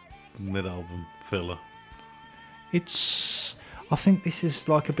mid-album filler. I think this is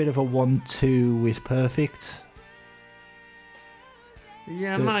like a bit of a 1-2 with Perfect.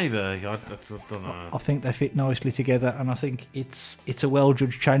 Yeah, maybe. I don't know. I think they fit nicely together, and I think it's a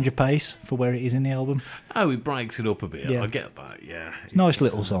well-judged change of pace for where it is in the album. Oh, it breaks it up a bit. Yeah. I get that. Yeah, Nice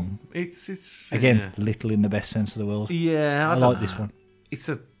little song. It's Again, little in the best sense of the world. Yeah, I don't like know. this one. I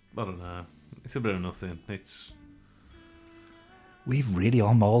don't know. It's a bit of nothing. We really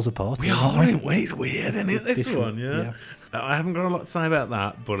are miles apart. We here, are, aren't aren't we? It's weird, isn't it? This one, yeah. I haven't got a lot to say about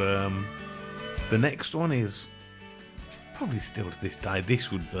that, but the next one is probably still to this day.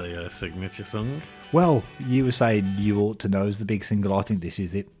 This would be a signature song. Well, you were saying You Ought to Know is the big single. I think this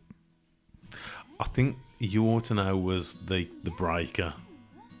is it. I think You Ought to Know was the breaker.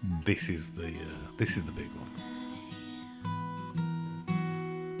 This is the big one.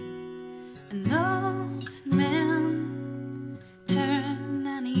 An old man turned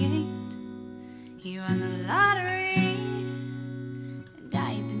 98. He won the lottery and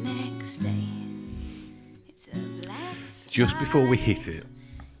died the next day. It's a black Just before we hit it,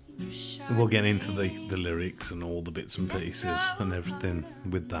 fire. we'll get into the lyrics and all the bits and pieces and everything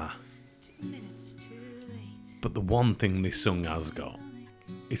with that. 2 minutes too late. But the one thing this song has got,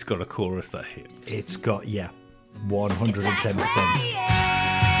 it's got a chorus that hits. It's got, 110%.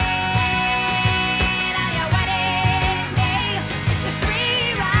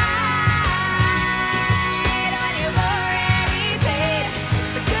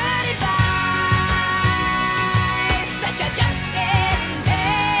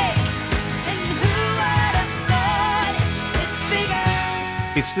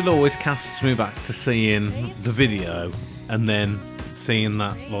 It still always casts me back to seeing the video and then seeing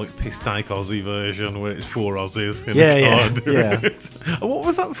that like piss take Aussie version where it's 4 Aussies in Yeah, a car yeah, doing yeah. it. What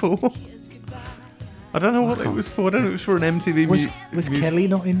was that for? I don't know what it was for. I don't know if it was for an MTV Was music. Kelly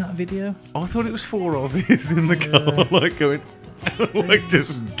not in that video? I thought it was 4 Aussies in the car, like going, like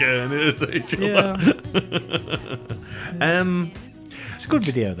just going at each other. It's a good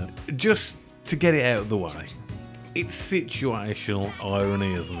video, though. Just to get it out of the way, it's situational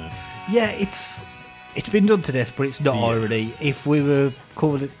irony, isn't it? Yeah, it's been done to death, but it's not irony. If we were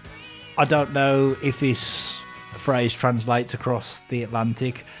calling it, I don't know if this phrase translates across the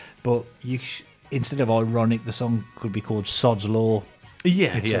Atlantic, but instead of ironic, the song could be called Sod's Law.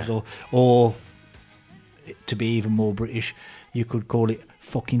 Yeah, It's yeah. Sod's Law. Or, to be even more British, you could call it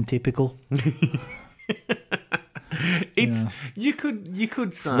fucking typical. It's you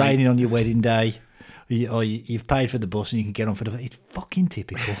could say Raining on your wedding day. You've paid for the bus and you can get on for the... It's fucking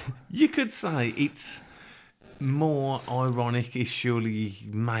typical. you could say it's more ironic is surely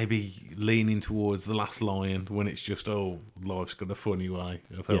maybe leaning towards The Last Lion when it's just, oh, life's got a funny way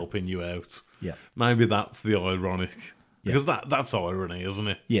of helping you out. Yeah. Maybe that's the ironic. Because that's irony, isn't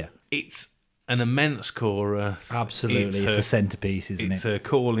it? Yeah. It's an immense chorus. Absolutely. It's a centrepiece, isn't It's it? a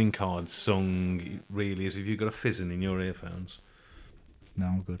calling card song, it really, as if you've got a fizzing in your earphones. No,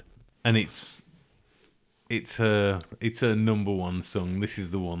 I'm good. And it's a number one song. This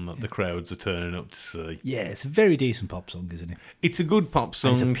is the one that the crowds are turning up to see. Yeah, it's a very decent pop song, isn't it? It's a good pop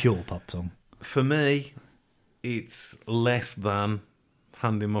song. And it's a pure pop song. For me, it's less than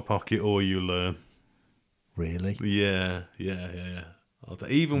Hand in My Pocket or You Learn. Really? Yeah.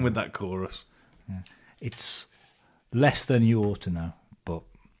 Even with that chorus. It's less than You Ought to Know, but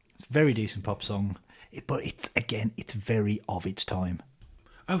it's a very decent pop song. But it's very of its time.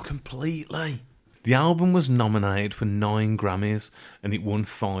 Oh, completely. The album was nominated for 9 Grammys and it won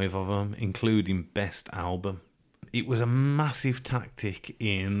 5 of them, including Best Album. It was a massive tactic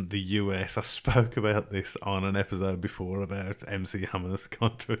in the US. I spoke about this on an episode before about MC Hammer's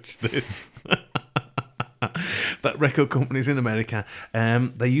Can't Touch This. That record companies in America,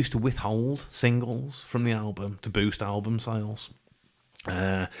 they used to withhold singles from the album to boost album sales.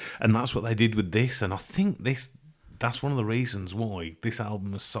 And that's what they did with this. And I think that's one of the reasons why this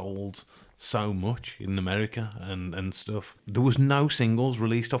album has sold so much in America and stuff. There was no singles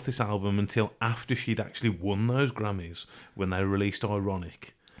released off this album until after she'd actually won those Grammys, when they released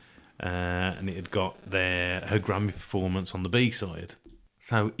Ironic. And it had got her Grammy performance on the B-side.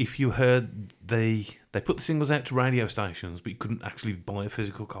 So if you heard they put the singles out to radio stations, but you couldn't actually buy a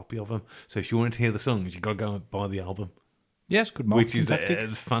physical copy of them. So if you wanted to hear the songs, you got to go and buy the album. Yes, good Which marketing is tactic.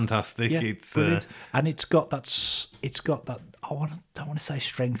 fantastic. Yeah, It's brilliant. And it's got that. I don't want to say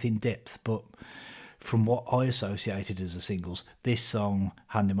strength in depth, but from what I associated as the singles, this song,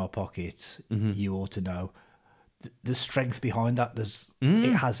 "Hand in My Pocket," You Ought to Know, the strength behind that.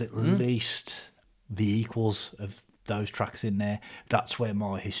 It has at least the equals of those tracks in there. That's where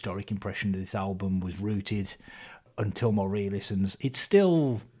my historic impression of this album was rooted. Until my re-listens, it's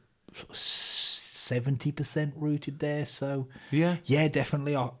still 70% rooted there. So yeah,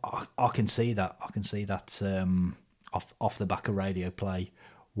 definitely. I can see that. I can see that off the back of radio play,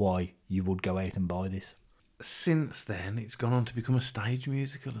 why you would go out and buy this. Since then, it's gone on to become a stage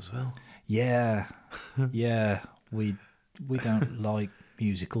musical as well. Yeah, yeah. We don't like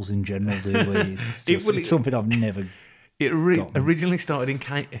musicals in general, do we? It's something I've never. It originally started in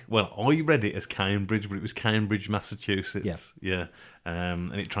I read it as Cambridge, but it was Cambridge, Massachusetts. Yeah.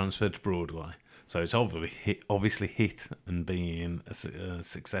 And it transferred to Broadway. So it's obviously hit and being a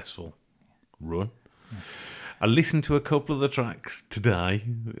successful run. Yeah. I listened to a couple of the tracks today.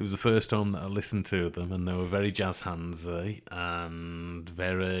 It was the first time that I listened to them, and they were very jazz handsy and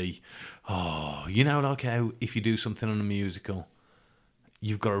very, like how if you do something on a musical,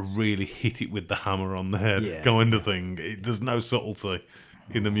 you've got to really hit it with the hammer on the head, kind of thing. There's no subtlety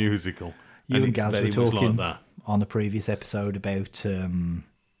in a musical. You and Gaz were talking like on the previous episode about the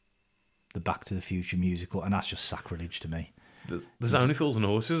Back to the Future musical, and that's just sacrilege to me. There's Only Fools and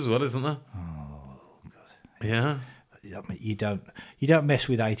Horses as well, isn't there? Oh, God. Yeah. I mean, you don't mess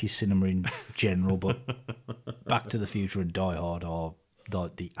with 80s cinema in general, but Back to the Future and Die Hard are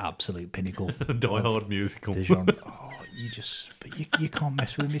like the absolute pinnacle. Die Hard musical. You can't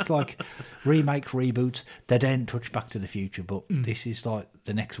mess with them. It's like remakes, reboots. They don't touch Back to the Future, but this is like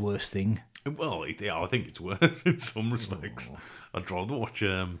the next worst thing. Well, I think it's worse in some respects. I'd rather watch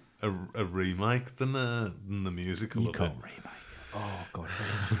a remake than the musical. You can't remake. Oh God!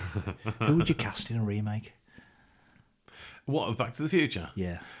 Who would you cast in a remake? What, of Back to the Future?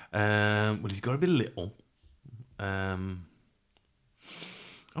 Yeah. Well, he's got to be little. Oh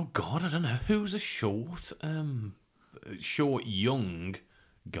God, I don't know. Who's a short young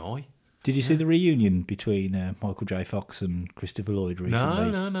guy? Did you see the reunion between Michael J. Fox and Christopher Lloyd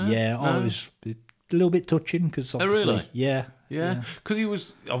recently? No. Yeah, no. It was a little bit touching because obviously, really? Yeah.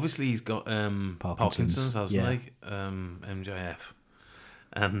 Because he's got Parkinson's, hasn't he? MJF,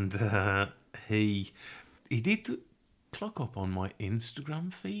 and he did clock up on my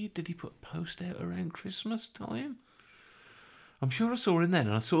Instagram feed. Did he put a post out around Christmas time? I'm sure I saw him then,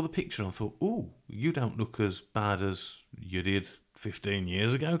 and I saw the picture and I thought, oh, you don't look as bad as you did 15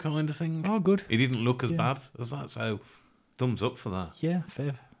 years ago, kind of thing. Oh, good. He didn't look as bad as that, so thumbs up for that. Yeah,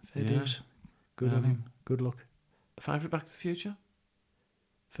 fair dues. Good on him. Good luck. Favourite Back to the Future?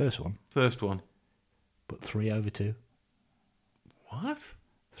 First one. But 3 over 2. What?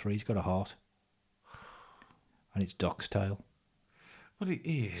 3's got a heart. And it's Doc's tale. Well, it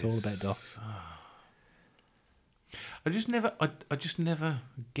is. It's all about Doc. I just never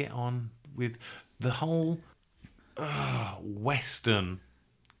get on with the whole Western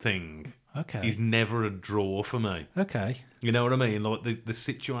thing Okay. is never a draw for me. Okay. You know what I mean? Like the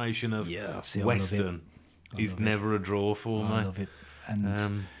situation of Yeah, see, I love Western it. is never a draw for me. I love it.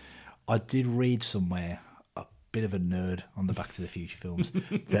 And I did read somewhere, a bit of a nerd on the Back to the Future films,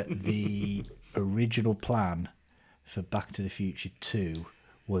 that the original plan for Back to the Future 2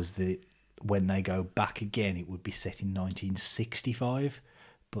 was that when they go back again, it would be set in 1965.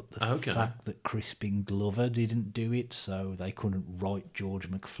 But the fact that Crispin Glover didn't do it, so they couldn't write George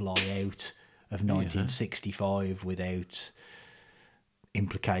McFly out of 1965 without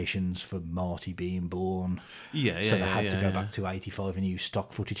implications for Marty being born. So they had to go back to 85 and use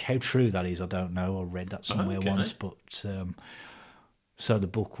stock footage. How true that is, I don't know. I read that somewhere once. But so the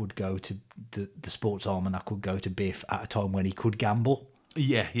book would go to the sports almanac would go to Biff at a time when he could gamble.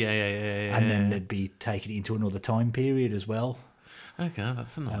 Yeah. And then they'd be taking it into another time period as well. Okay,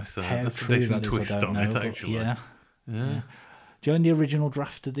 that's a nice. How that's a true decent that is, twist I don't on know, it, but actually. Yeah. Do you know in the original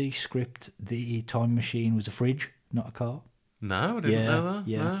draft of the script, the time machine was a fridge, not a car? No, I didn't know that.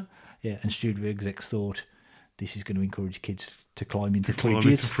 Yeah, No. yeah. And studio execs thought this is going to encourage kids to climb into Climb into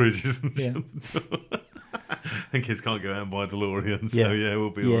fridges. fridges and Yeah. shut the door. And kids can't go out and buy DeLorean, so we'll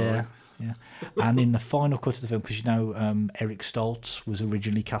be all right. Yeah. And in the final cut of the film, because you know Eric Stoltz was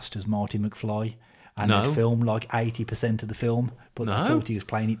originally cast as Marty McFly, and they filmed like 80% of the film, but they thought he was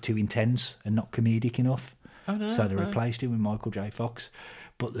playing it too intense and not comedic enough. So they replaced him with Michael J. Fox.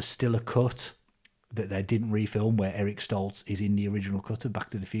 But there's still a cut that they didn't refilm where Eric Stoltz is in the original cut of Back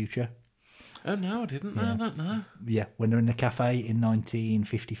to the Future. Oh, no, I didn't know that, no. Yeah, when they're in the cafe in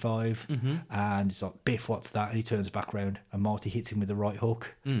 1955, and it's like, Biff, what's that? And he turns back round, and Marty hits him with the right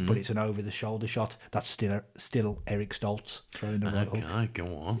hook, but it's an over-the-shoulder shot. That's still Eric Stoltz throwing the right hook. Okay,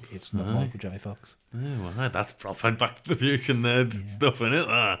 go on. It's not Michael J. Fox. Oh, well, that's proper Back to the Future nerd stuff,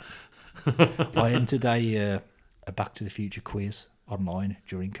 innit? I entered a Back to the Future quiz online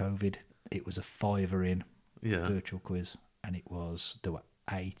during COVID. It was a $5 virtual quiz, and there were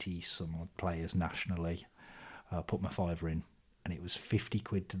 80 some odd players nationally. I put my $5 in, and it was 50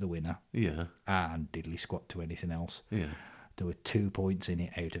 quid to the winner. Yeah. And diddly squat to anything else. Yeah. There were 2 points in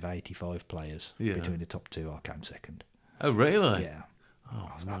it out of 85 players. Yeah. Between the top two, I came second. Oh, really? Yeah. Oh,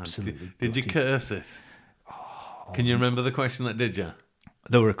 I was man. absolutely Did you gutted. curse it? Can you remember the question that did you?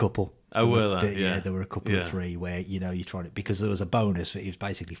 There were a couple. Oh, were there? Yeah, Yeah. there were a couple of three where, you know, you tried it because there was a bonus. It was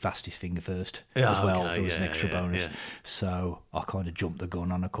basically fastest finger first Yeah, as well. okay, There was an yeah, extra yeah, bonus. yeah. So I kind of jumped the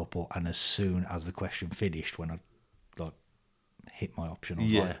gun on a couple, and as soon as the question finished, when I like hit my option, I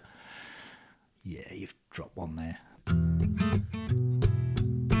was like, yeah, you've dropped one there.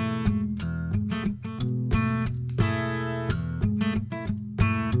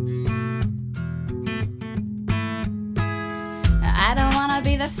 I don't wanna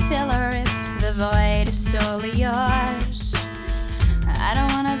be the filler if the void is solely yours. I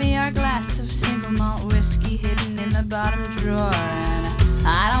don't wanna be your glass of single malt whiskey hidden in the bottom drawer. And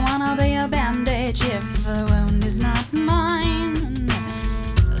I don't wanna be a bandage if the wound is not mine.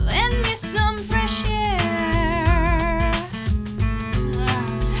 Lend me some fresh air.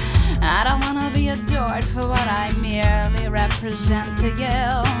 I don't wanna be adored for what I merely represent to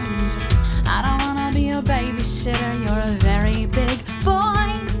you. I don't wanna be a babysitter, you're a very big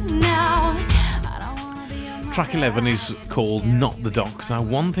boy now. I don't wanna be a Track 11 is called Not the Doctor.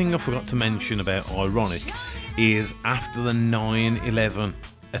 One thing I forgot to mention about Ironic is after the 9/11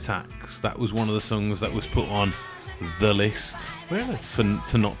 attacks, that was one of the songs that was put on the list. Really?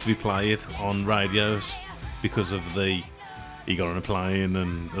 To not to be played on radios because of he got on a plane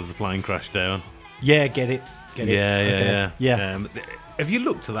and as the plane crashed down. Yeah, get it. Yeah. Have you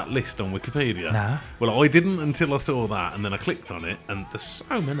looked at that list on Wikipedia? No. Well, I didn't until I saw that, and then I clicked on it, and there's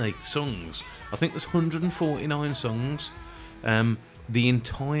so many songs. I think there's 149 songs. The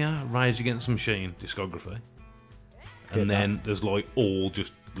entire Rage Against the Machine discography. And then there's like all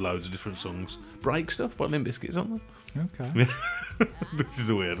just loads of different songs. Break Stuff by Limp Bizkit's on them. Okay. This is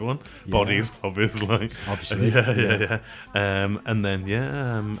a weird one. Bodies, obviously. Obviously. Yeah. And then,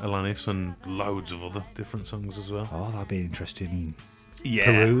 Alanis and loads of other different songs as well. Oh, that'd be interesting. Yeah.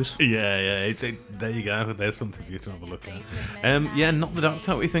 Peruse. Yeah. There you go. There's something for you to have a look at. Not the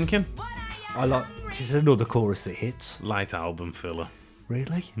Doctor. What are you thinking? I like. This is another chorus that hits. Light album filler.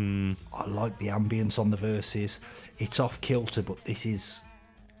 Really? I like the ambience on the verses. It's off kilter, but this is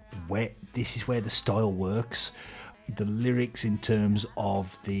where the style works. The lyrics, in terms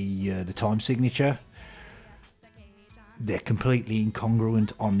of the time signature, they're completely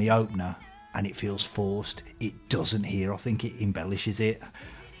incongruent on the opener, and it feels forced. It doesn't here. I think it embellishes it.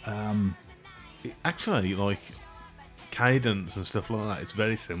 Actually, like cadence and stuff like that, it's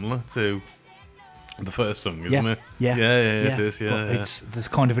very similar to The first song, isn't it? Yeah, it is. Yeah, But yeah. there's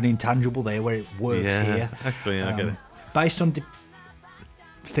kind of an intangible there where it works Yeah, here. actually, I get it. Based on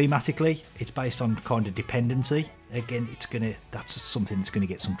thematically, it's based on kind of dependency. Again, that's something that's gonna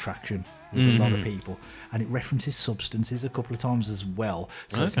get some traction with a lot of people, and it references substances a couple of times as well.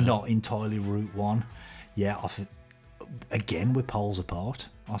 So it's Okay. not entirely Route One. Yeah, again, we're poles apart.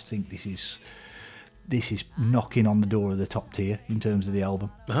 I think this is knocking on the door of the top tier in terms of the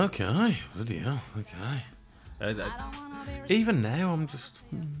album. Okay, bloody hell. Okay. Even now, I'm just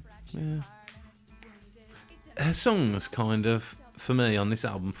her songs kind of, for me, on this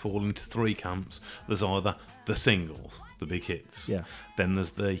album, fall into three camps. There's either the singles, the big hits. Yeah. Then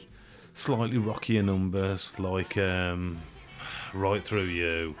there's the slightly rockier numbers like Right Through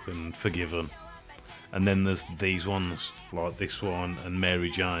You and Forgiven. And then there's these ones like this one and Mary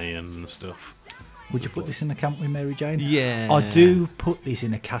Jane and stuff. Would you put this in the camp with Mary Jane? Yeah. I do put this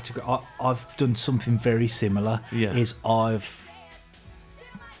in a category. I've done something very similar. Yeah. Is I've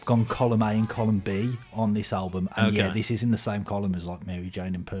gone column A and column B on this album, and Okay. yeah, this is in the same column as like Mary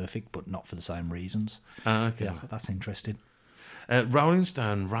Jane and Perfect, but not for the same reasons. Okay. Yeah, that's interesting. Rolling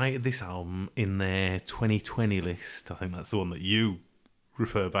Stone rated this album in their 2020 list. I think that's the one that you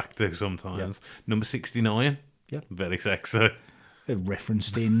refer back to sometimes. Number 69. Yeah. Very sexy.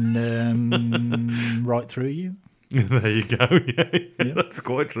 Referenced in Right Through You. There you go. Yeah, that's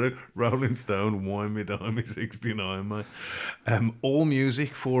quite true. Rolling Stone, Wine Me Dimey 69, mate. All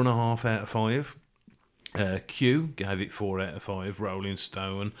Music, 4.5 out of 5. Q gave it 4 out of 5. Rolling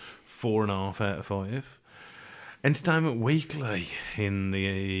Stone, 4.5 out of 5. Entertainment Weekly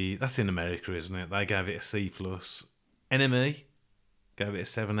that's in America, isn't it? They gave it a C+. NME gave it a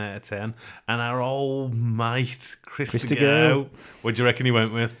 7 out of 10. And our old mate, Chris Chris to to Go. Go. What do you reckon he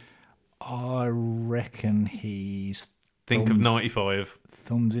went with? I reckon he's Think of 95.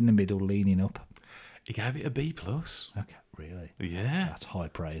 thumbs in the middle, leaning up. He gave it a B+. Okay, really? Yeah. That's high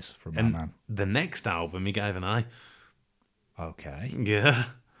praise from my And man. the next album, he gave an A. Okay. Yeah.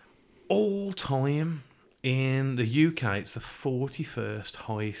 All time in the UK, it's the 41st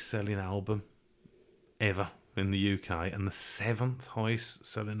highest selling album ever in the UK and the 7th highest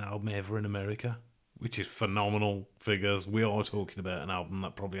selling album ever in America, which is phenomenal figures. We are talking about an album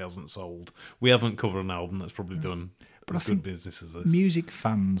that probably hasn't sold. We haven't covered an album that's probably done But I as think good business as this. music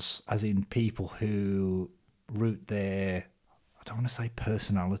fans, as in people who root their, I don't want to say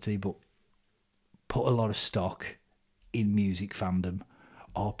personality, but put a lot of stock in music fandom,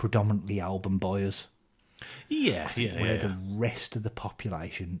 are predominantly album buyers, Yeah. where the rest of the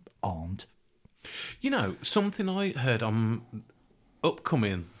population aren't. You know, something I heard on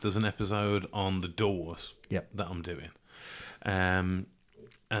upcoming, there's an episode on The Doors Yep. that I'm doing. And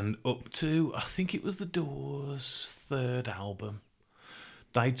up to, I think it was The Doors' third album,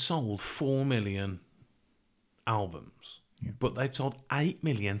 they'd sold 4 million albums, but they'd sold 8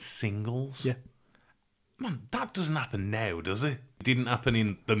 million singles. Yeah. Man, that doesn't happen now, does it? It didn't happen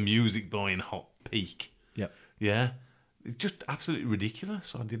in the music buying hot peak. Yep. Yeah, it's just absolutely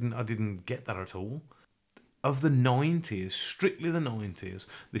ridiculous. I didn't get that at all. Of the 90s, strictly the 90s,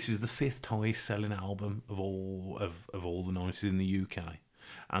 this is the 5th highest selling album of all the 90s in the UK,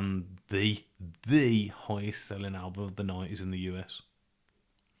 and the highest selling album of the 90s in the US.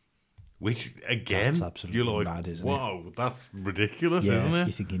 Which again, That's absolutely you're like, mad, isn't it? whoa, that's ridiculous, Yeah, isn't you're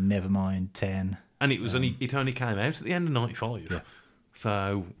it? thinking Nevermind, 10. And it only came out at the end of '95. Yeah.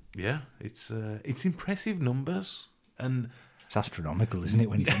 So yeah, it's impressive numbers. And It's astronomical, isn't it,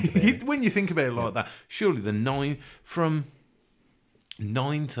 when you think about it? when you think about it like that, surely from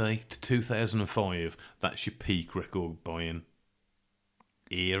 90 to 2005, that's your peak record buying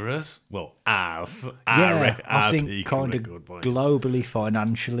eras. Well, our I think peak kind of record buying. globally,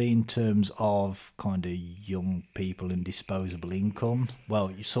 financially, in terms of kind of young people and disposable income.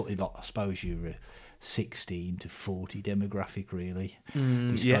 Well, you sort of like, I suppose you're a 16 to 40 demographic, really.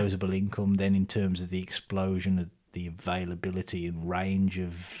 Disposable income. Then in terms of the explosion of the availability and range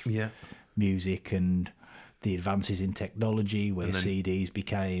of music and the advances in technology, where CDs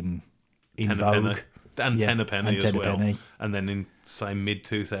became in vogue. And Ten a Penny as well. Penny. And then in, say,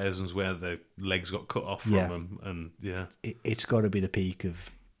 mid-2000s, where the legs got cut off from them. And, It's got to be the peak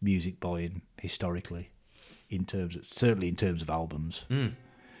of music buying historically, certainly in terms of albums.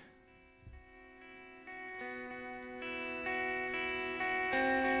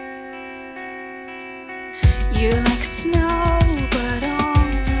 You like snow, but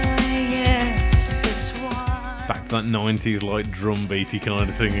only if it's one. back to that 90s, like, drum beaty kind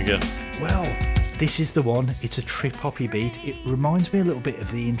of thing again. Well, this is the one. It's a trip-hoppy beat. It reminds me a little bit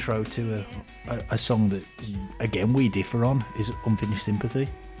of the intro to a song that, again, we differ on, is Unfinished Sympathy.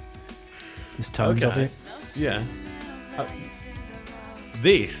 There's tones of it. Yeah.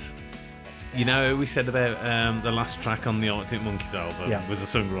 This, you know, we said about the last track on the Arctic Monkeys album was a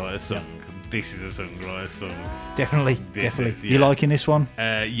songwriter's song. This is a songwriter's song. Definitely. Is, You liking this one?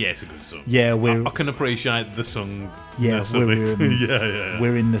 Yeah, it's a good song. Yeah, I can appreciate the song. Yeah,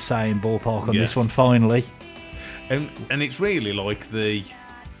 we're in the same ballpark on this one, finally. And it's really like the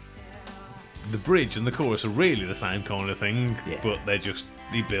bridge and the chorus are really the same kind of thing, but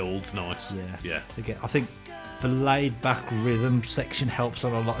he builds nice. Yeah. I think the laid-back rhythm section helps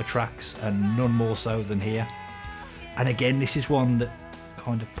on a lot of tracks, and none more so than here. And again, this is one that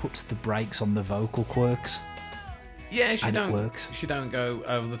kind of puts the brakes on the vocal quirks. Yeah, it works. She don't go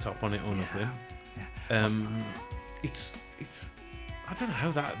over the top on it or nothing. Yeah. It's I don't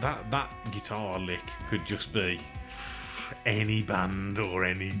know, that guitar lick could just be any band or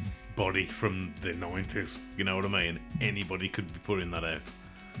anybody from the 90s. You know what I mean? Anybody could be putting that out.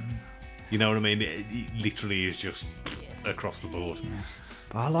 You know what I mean? It literally is just across the board. Yeah.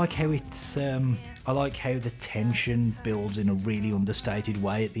 But I like how I like how the tension builds in a really understated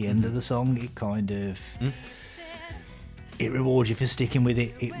way at the end of the song. It kind of it rewards you for sticking with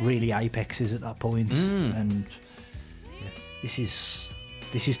it. It really apexes at that point, and this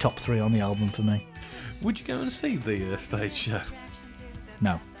is top 3 on the album for me. Would you go and see the stage show?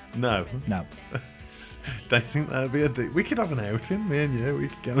 No. Don't think that'd be we could have an outing, me and you. We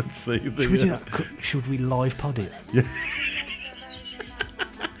could go and see the. Should we do that? Should we live pod it? Yeah.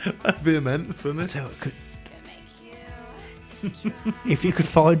 That'd be immense, wouldn't it? If you could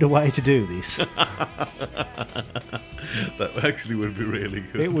find a way to do this, that actually would be really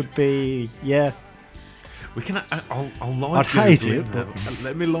good. It would be, yeah. We can. I'll live. I'd hate it, but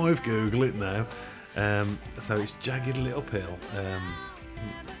let me live Google it now. So it's Jagged Little Pill.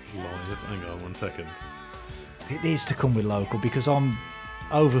 Live. Hang on 1 second. It needs to come with local because I'm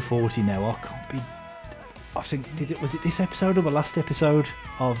over 40 now. I can't be. I think was it this episode or the last episode?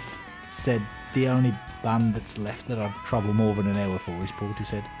 I've said the only band that's left that I'd travel more than an hour for is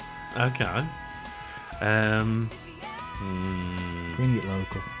Portishead. Okay. Bring it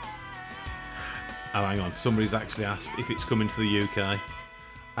local. Oh, hang on. Somebody's actually asked if it's coming to the UK.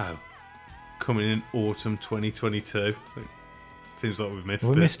 Oh, coming in autumn 2022. Seems like we've missed it.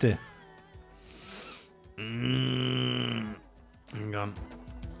 We missed it. Hang on.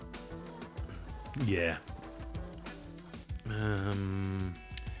 Yeah.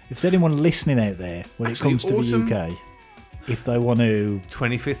 If there's anyone listening out there when actually, it comes to autumn, the UK, if they want to...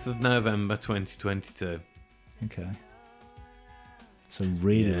 25th of November 2022. Okay. So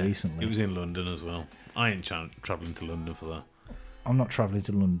really recently. It was in London as well. I ain't travelling to London for that. I'm not travelling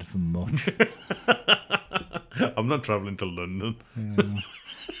to London for much. I'm not travelling to London. Yeah.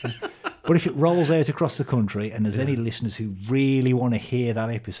 But if it rolls out across the country and there's any listeners who really want to hear that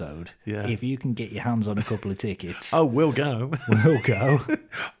episode, if you can get your hands on a couple of tickets... Oh, we'll go. We'll go.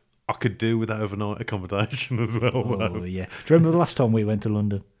 I could do with overnight accommodation as well. Oh, yeah. Do you remember the last time we went to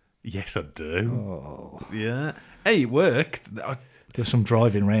London? Yes, I do. Oh. Yeah. Hey, it worked. There was some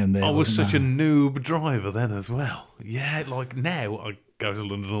driving round there. I was such a noob driver then as well. Yeah, like now I go to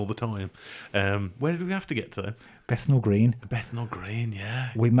London all the time. Where did we have to get to? Bethnal Green. Bethnal Green,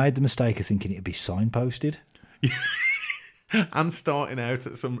 yeah. We made the mistake of thinking it'd be signposted. And starting out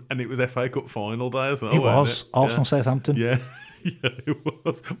at and it was FA Cup final day as well. It was. Arsenal Southampton. Yeah. Yeah, it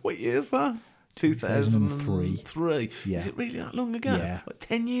was. What year is that? 2003. Yeah. Is it really that long ago? Yeah. Like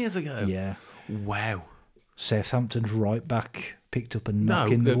 10 years ago? Yeah. Wow. Southampton's right back picked up a knock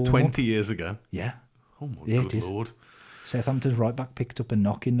in the warm-up. 20 years ago. Yeah. Oh my good Lord. Southampton's right back picked up a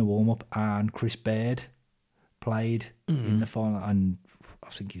knock in the warm-up, and Chris Baird played in the final, and I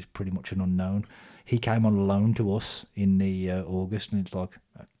think he's pretty much an unknown. He came on loan to us in the August, and it's like,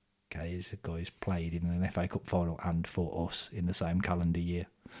 okay, he's a guy who's played in an FA Cup final and for us in the same calendar year.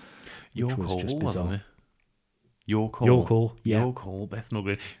 Your call, wasn't it? Your call. Your call, yeah. Your call, Bethnal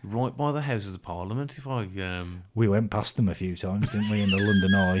Green. Right by the Houses of Parliament, if I... We went past them a few times, didn't we, in the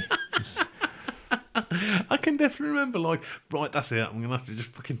London Eye? I can definitely remember, like, right, that's it, I'm going to have to just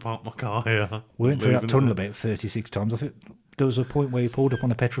fucking park my car here. We went through that tunnel about 36 times. I think there was a point where you pulled up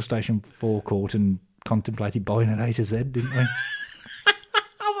on a petrol station forecourt and contemplated buying an A to Z, didn't we?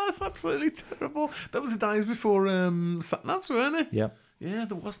 Oh, that's absolutely terrible. That was the days before sat-navs, weren't it? Yep. Yeah,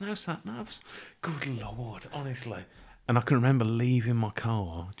 there was no sat-navs. Good Lord, honestly. And I can remember leaving my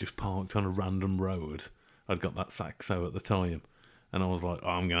car just parked on a random road. I'd got that Saxo at the time. And I was like,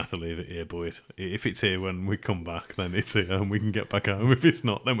 I'm going to have to leave it here, Boyd. If it's here when we come back, then it's here and we can get back home. If it's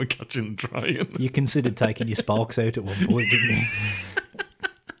not, then we're catching the train. You considered taking your sparks out at one point, didn't you?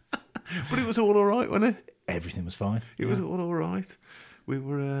 But it was all right, wasn't it? Everything was fine. It was all right.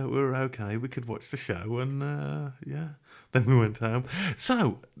 we were okay. We could watch the show, and yeah, then we went home.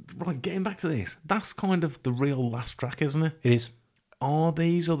 So, right, getting back to this, that's kind of the real last track, isn't it? It is. Are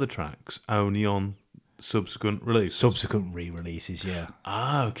these other tracks only on subsequent releases? Subsequent re-releases, yeah.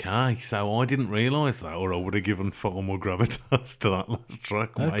 Ah, okay. So I didn't realise that, or I would have given far more gravitas to that last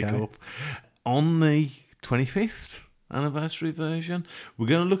track, Wake Okay. Up. On the 25th anniversary version, we're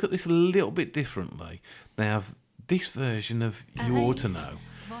going to look at this a little bit differently. They have this version of You Ought to Know,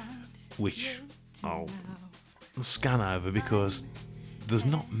 which I'll scan over because there's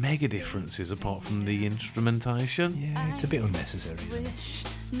not mega differences apart from the instrumentation. Yeah, it's a bit unnecessary. Wish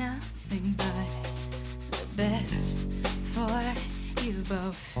nothing but the best for you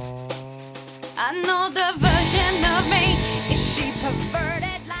both. I know the version of me. Is she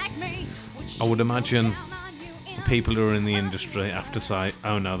perverted like me? I would imagine people who are in the industry have to say,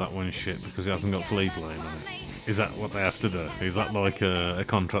 oh no, that one's shit because it hasn't got Fleet Lane on it. Is that what they have to do? Is that like a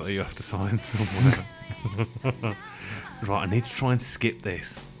contract that you have to sign somewhere? Right, I need to try and skip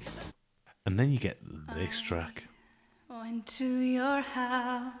this. And then you get this track. Went to your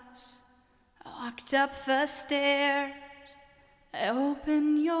house, I walked up the stairs, I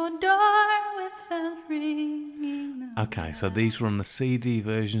opened your door without ringing. Okay, so these were on the CD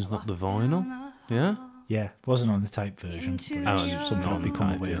versions, not the vinyl. Yeah? Yeah, wasn't on the tape version. But Oh, it's something not I've on the become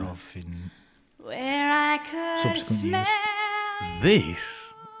tape, aware yeah. of in Where I could subsequent years. smell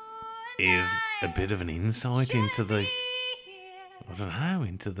This is a bit of an insight into the, I don't know,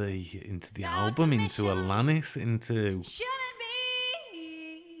 into the album, into Alanis, into... shouldn't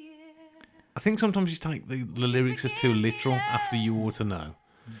be. I think sometimes you take the lyrics as too literal after You Ought to Know.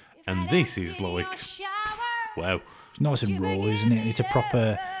 And this is like, wow. It's nice and raw, isn't it? And it's a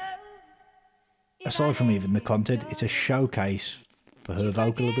proper, aside from even the content, it's a showcase for her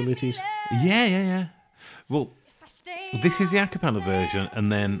vocal abilities. Yeah. Well, this is the a cappella version,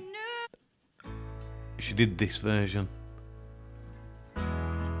 and then she did this version.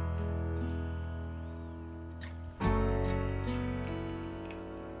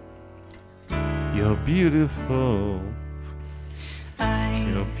 You're beautiful.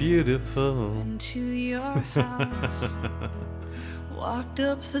 You're beautiful. Into your house, walked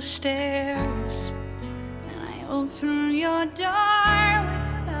up the stairs, and I opened your door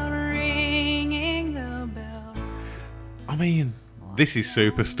without ringing the bell. I mean, this is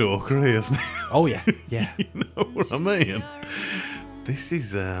super stalkery, isn't it? Oh yeah, yeah. You know what I mean? This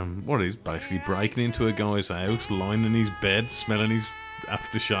is what is basically breaking into a guy's house, lying in his bed, smelling his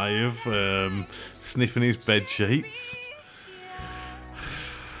aftershave, sniffing his bed sheets,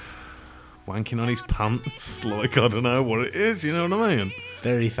 wanking on his pants. Like, I don't know what it is. You know what I mean?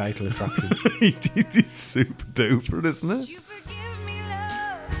 Very Fatal Attraction. It is super duper, isn't it? You forgive me,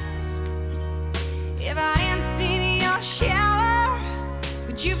 love, if I hadn't seen your shower.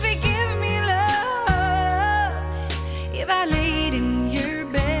 Would you forgive me, love, if I laid in your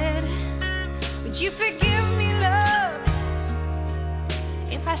bed? Would you forgive me, love,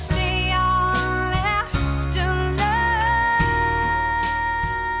 if I stay on left alone?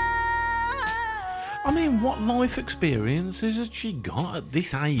 I mean, what life experiences has she got at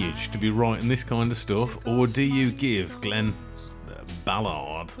this age to be writing this kind of stuff? Or do you give Glenn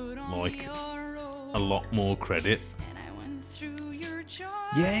Ballard, like, a lot more credit?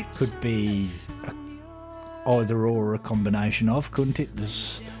 Yeah, it could be either or a combination of, couldn't it?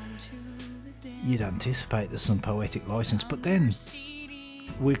 You'd anticipate there's some poetic license, but then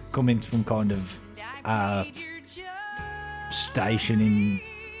we're coming from kind of our station in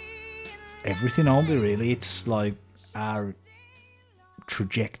everything, aren't we, really? It's like our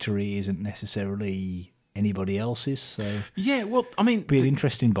trajectory isn't necessarily anybody else's, so Yeah, well, I mean, it'd be an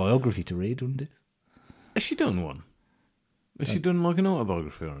interesting biography to read, wouldn't it? has she done one? Has she done like an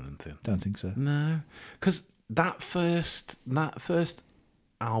autobiography or anything? Don't think so. No, because that first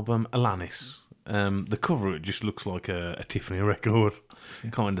album, Alanis, the cover of it just looks like a Tiffany record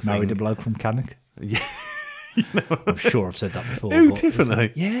kind of Married a thing. bloke from Cannock. Yeah. I'm sure I've said that before. Who, but-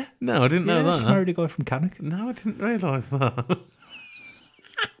 Tiffany? Yeah. No, I didn't know Yeah, she that. married a guy from Cannock. No, I didn't realise that.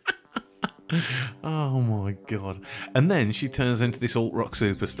 Oh my god. And then she turns into this alt rock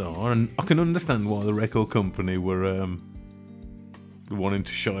superstar, and I can understand why the record company were wanting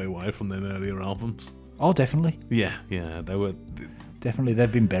to shy away from their earlier albums. Oh, definitely. Yeah, they Definitely.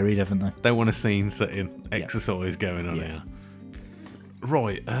 They've been buried, haven't they? they want a scene setting exercise going on Yeah. here.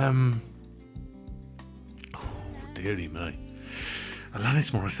 Right, oh dearie me.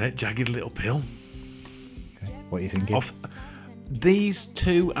 Alanis Morissette, Jagged Little Pill. Okay. What are you thinking? These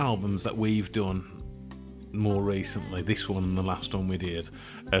two albums that we've done more recently, this one and the last one we did,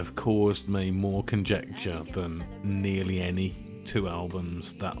 have caused me more conjecture than nearly any 2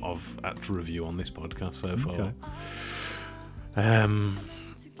 albums that I've had to review on this podcast so far. Okay.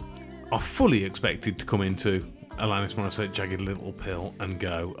 I fully expected to come into Alanis Morissette Jagged Little Pill and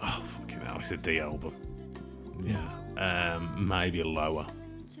go, oh, fucking hell, it's a D album. Yeah. Maybe a lower.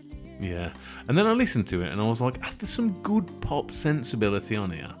 Yeah. And then I listened to it and I was like, there's some good pop sensibility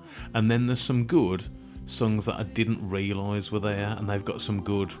on here. And then there's some good songs that I didn't realise were there. And they've got some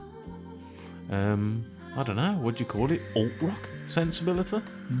good, I don't know, what do you call it? Alt-rock sensibility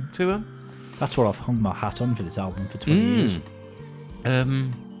to them. That's what I've hung my hat on for this album for 20 years.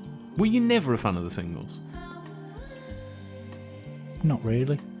 Were you never a fan of the singles? Not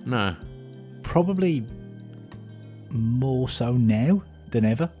really. No. Probably more so now than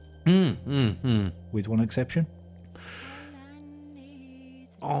ever, with one exception.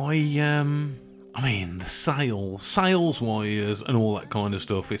 I mean, the sales wires and all that kind of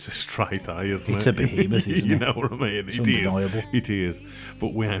stuff, it's a straight A, isn't it? It's a behemoth, isn't you it? know what I mean? It's undeniable. It is.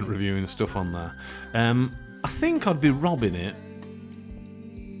 But we ain't reviewing stuff on that. I think I'd be robbing it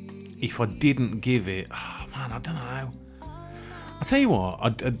if I didn't give it... Oh, man, I don't know. I'll tell you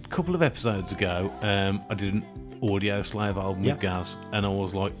what, a couple of episodes ago, I did an Audio Slave album with Gaz, and I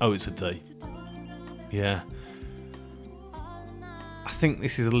was like, oh, it's a D. Yeah. I think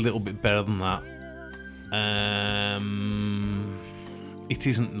this is a little bit better than that. It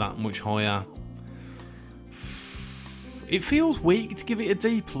isn't that much higher. It feels weak to give it a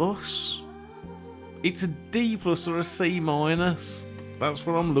D+. It's a D+ or a C-. That's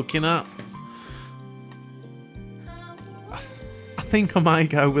what I'm looking at. I think I may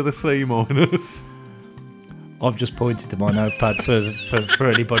go with a C-. I've just pointed to my notepad for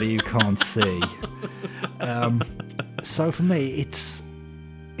anybody who can't see. So for me, it's,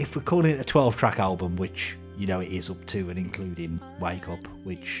 if we're calling it a 12-track album, which you know it is up to and including Wake Up,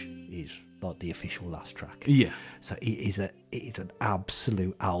 which is like the official last track. Yeah. So it is an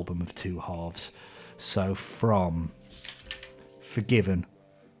absolute album of 2 halves. So from Forgiven,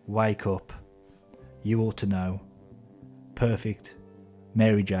 Wake Up, You Ought to Know, Perfect,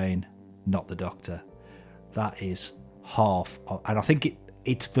 Mary Jane, Not the Doctor. That is half, and I think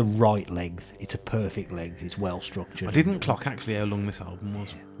it's the right length. It's a perfect length. It's well structured. I didn't clock actually how long this album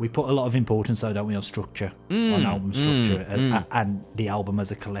was. We put a lot of importance, though, don't we, on structure, on album structure, and the album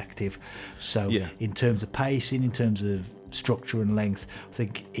as a collective. So, in terms of pacing, in terms of structure and length, I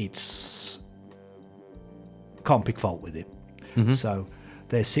think can't pick fault with it. So,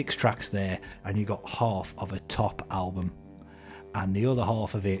 there's 6 tracks there, and you got half of a top album, and the other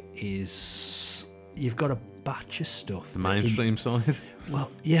half of it is you've got a batch of stuff. The mainstream side.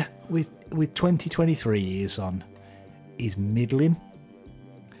 Well, yeah, with 2023 years on, is middling.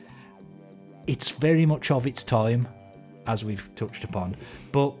 It's very much of its time, as we've touched upon.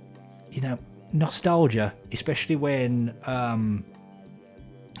 But, you know, nostalgia, especially when,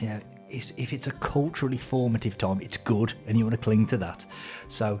 if it's a culturally formative time, it's good, and you want to cling to that.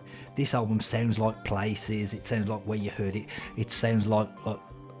 So this album sounds like places. It sounds like where you heard it. It sounds like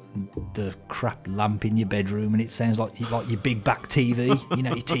the crap lamp in your bedroom, and it sounds like your big back TV. You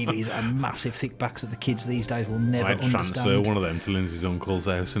know, your TVs are massive thick backs that the kids these days will never understand. I transferred one of them to Lindsay's uncle's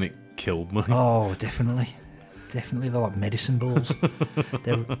house and it killed me. Oh, definitely. They're like medicine balls.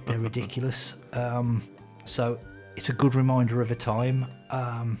 they're ridiculous. So it's a good reminder of a time.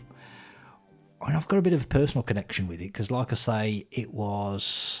 And I've got a bit of a personal connection with it because, like I say, it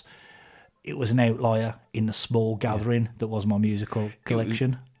was an outlier in the small gathering that was my musical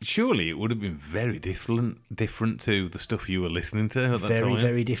collection. Surely it would have been very different to the stuff you were listening to at that time. Very,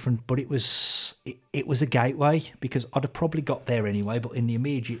 very different. But it was a gateway because I'd have probably got there anyway. But in the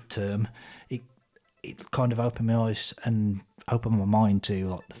immediate term, it kind of opened my eyes and opened my mind to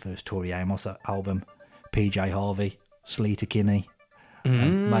like the first Tori Amos album, PJ Harvey, Sleater Kinney.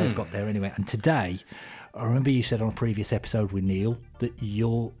 May have got there anyway. And today, I remember you said on a previous episode with Neil that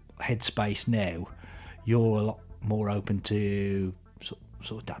your headspace now, you're a lot more open to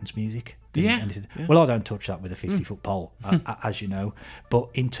sort of dance music than anything. Yeah. Well, I don't touch that with a 50-foot pole, as you know. But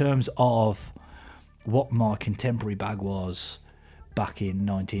in terms of what my contemporary bag was back in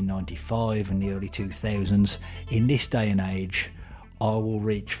 1995 and the early 2000s, in this day and age, I will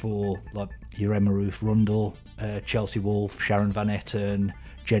reach for like your Emma Ruth Rundle, Chelsea Wolfe, Sharon Van Etten,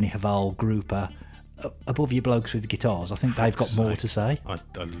 Jenny Haval, Grouper, above your blokes with guitars. I think they've got more to say. I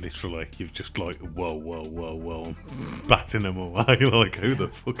literally, you've just like, whoa, batting them away. Like, who the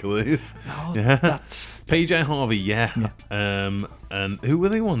fuck are these? No, that's PJ Harvey, yeah. And who were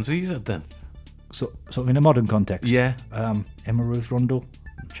the ones you said then? Sort of in a modern context. Yeah. Emma Ruth Rundle,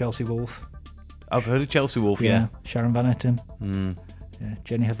 Chelsea Wolfe. I've heard of Chelsea Wolfe, yeah. Sharon Van Etten. Yeah,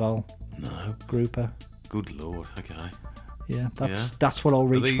 Jenny Haval. No. Grouper. Good lord, okay. Yeah, that's what I'll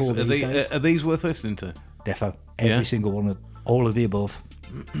reach for these days. Are these worth listening to? Defo. Every single one. All of the above.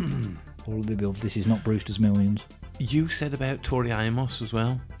 All of the above. This is not Brewster's Millions. You said about Tori Amos as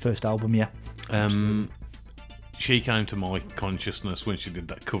well. First album, yeah. She came to my consciousness when she did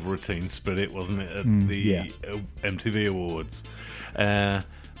that cover of Teen Spirit, wasn't it, at the MTV Awards.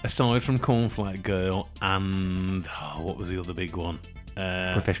 Aside from Cornflake Girl and what was the other big one?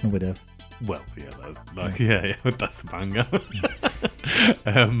 Professional Widow. Well, yeah, that's a banger.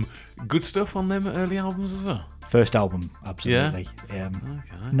 Good stuff on them early albums as well. First album, absolutely. Okay.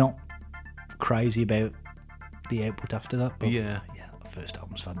 Not crazy about the output after that, but yeah, the first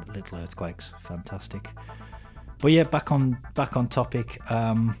album's Little Earthquakes, fantastic. But yeah, back on topic.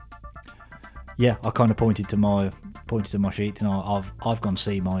 I kind of pointed to my sheet, and I've gone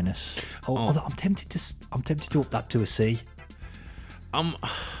C-. Although I'm tempted to up that to a C.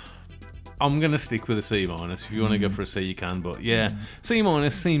 I'm going to stick with a C-. If you want to go for a C, you can. But yeah, C-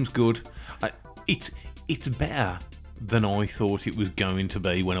 seems good. It's better than I thought it was going to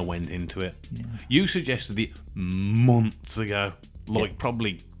be when I went into it. Yeah. You suggested it months ago,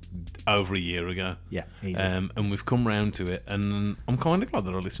 probably over a year ago. Yeah, and we've come round to it, and I'm kind of glad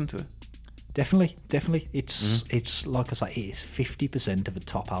that I listened to it. Definitely. It's like I say, it's 50% of a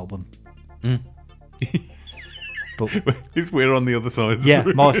top album. But we're on the other side. Yeah,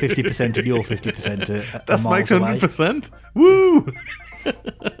 my 50% and your 50%. That makes 100%. Woo!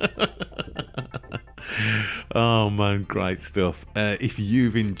 Oh man, great stuff. If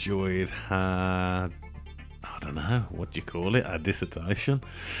you've enjoyed I don't know, what do you call it? A dissertation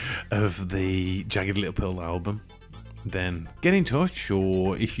of the Jagged Little Pill album, then get in touch,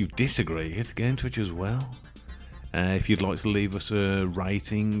 or if you disagree, get in touch as well. If you'd like to leave us a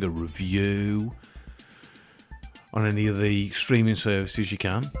rating, a review on any of the streaming services, you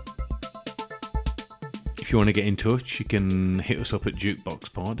can. If you want to get in touch, you can hit us up at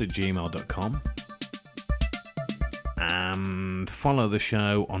jukeboxpod@gmail.com. And follow the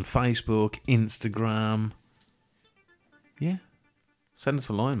show on Facebook, Instagram. Yeah. Send us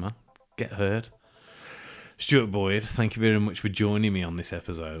a line, man. Get heard. Stuart Boyd, thank you very much for joining me on this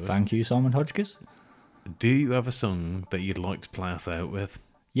episode. Thank you, Simon Hodgkins. Do you have a song that you'd like to play us out with?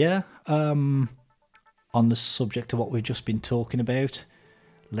 Yeah. On the subject of what we've just been talking about,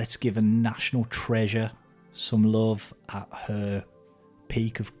 let's give a national treasure some love at her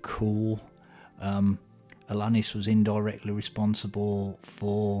peak of cool. Alanis was indirectly responsible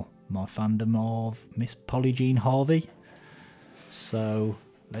for my fandom of Miss Polly Jean Harvey. So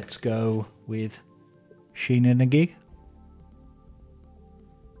let's go with Sheena and a Gig.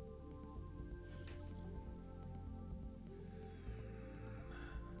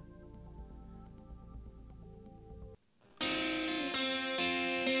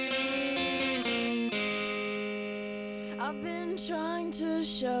 I've been trying to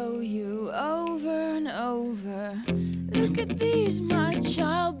show you over and over. Look at these, my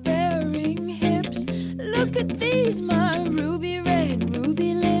childbearing hips. Look at these, my ruby red,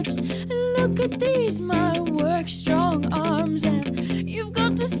 ruby lips. Look at these, my work strong arms. And you've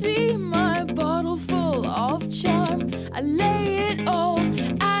got to see my bottle full of charm. I lay it all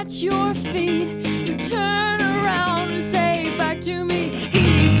at your feet. You turn around and say back to me.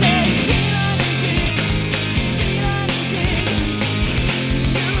 He said, Sheila.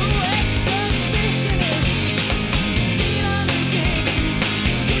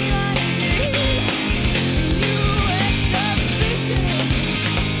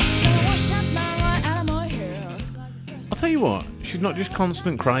 Tell you what, she's not just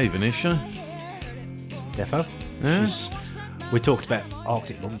constant craving, is she? Defo. Yeah. We talked about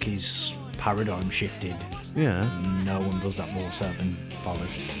Arctic Monkeys paradigm shifted. Yeah. No one does that more so than Polly.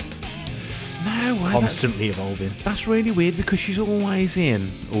 No way. Constantly evolving. That's really weird because she's always in,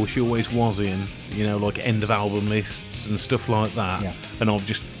 or she always was in, you know, like end of album lists and stuff like that. Yeah. And I've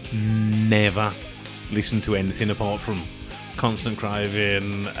just never listened to anything apart from Constant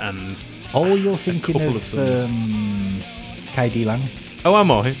Craving and. Oh, you're thinking couple of songs. KD Lang? Oh,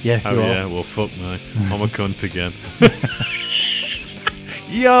 am I? Yeah, oh, you yeah. are. Well, fuck me. I'm a cunt again.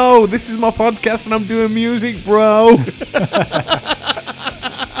 Yo, this is my podcast and I'm doing music, bro.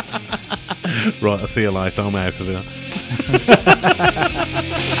 Right, I'll see you later. I'm out of here.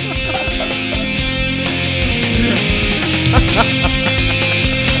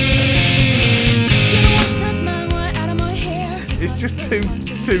 It's just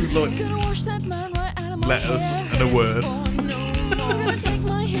two like letters and a word. Gonna take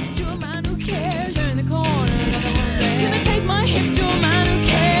my hips to a man who cares. Turn the corner. Gonna take my hips to a man who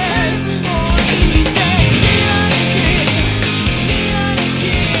cares.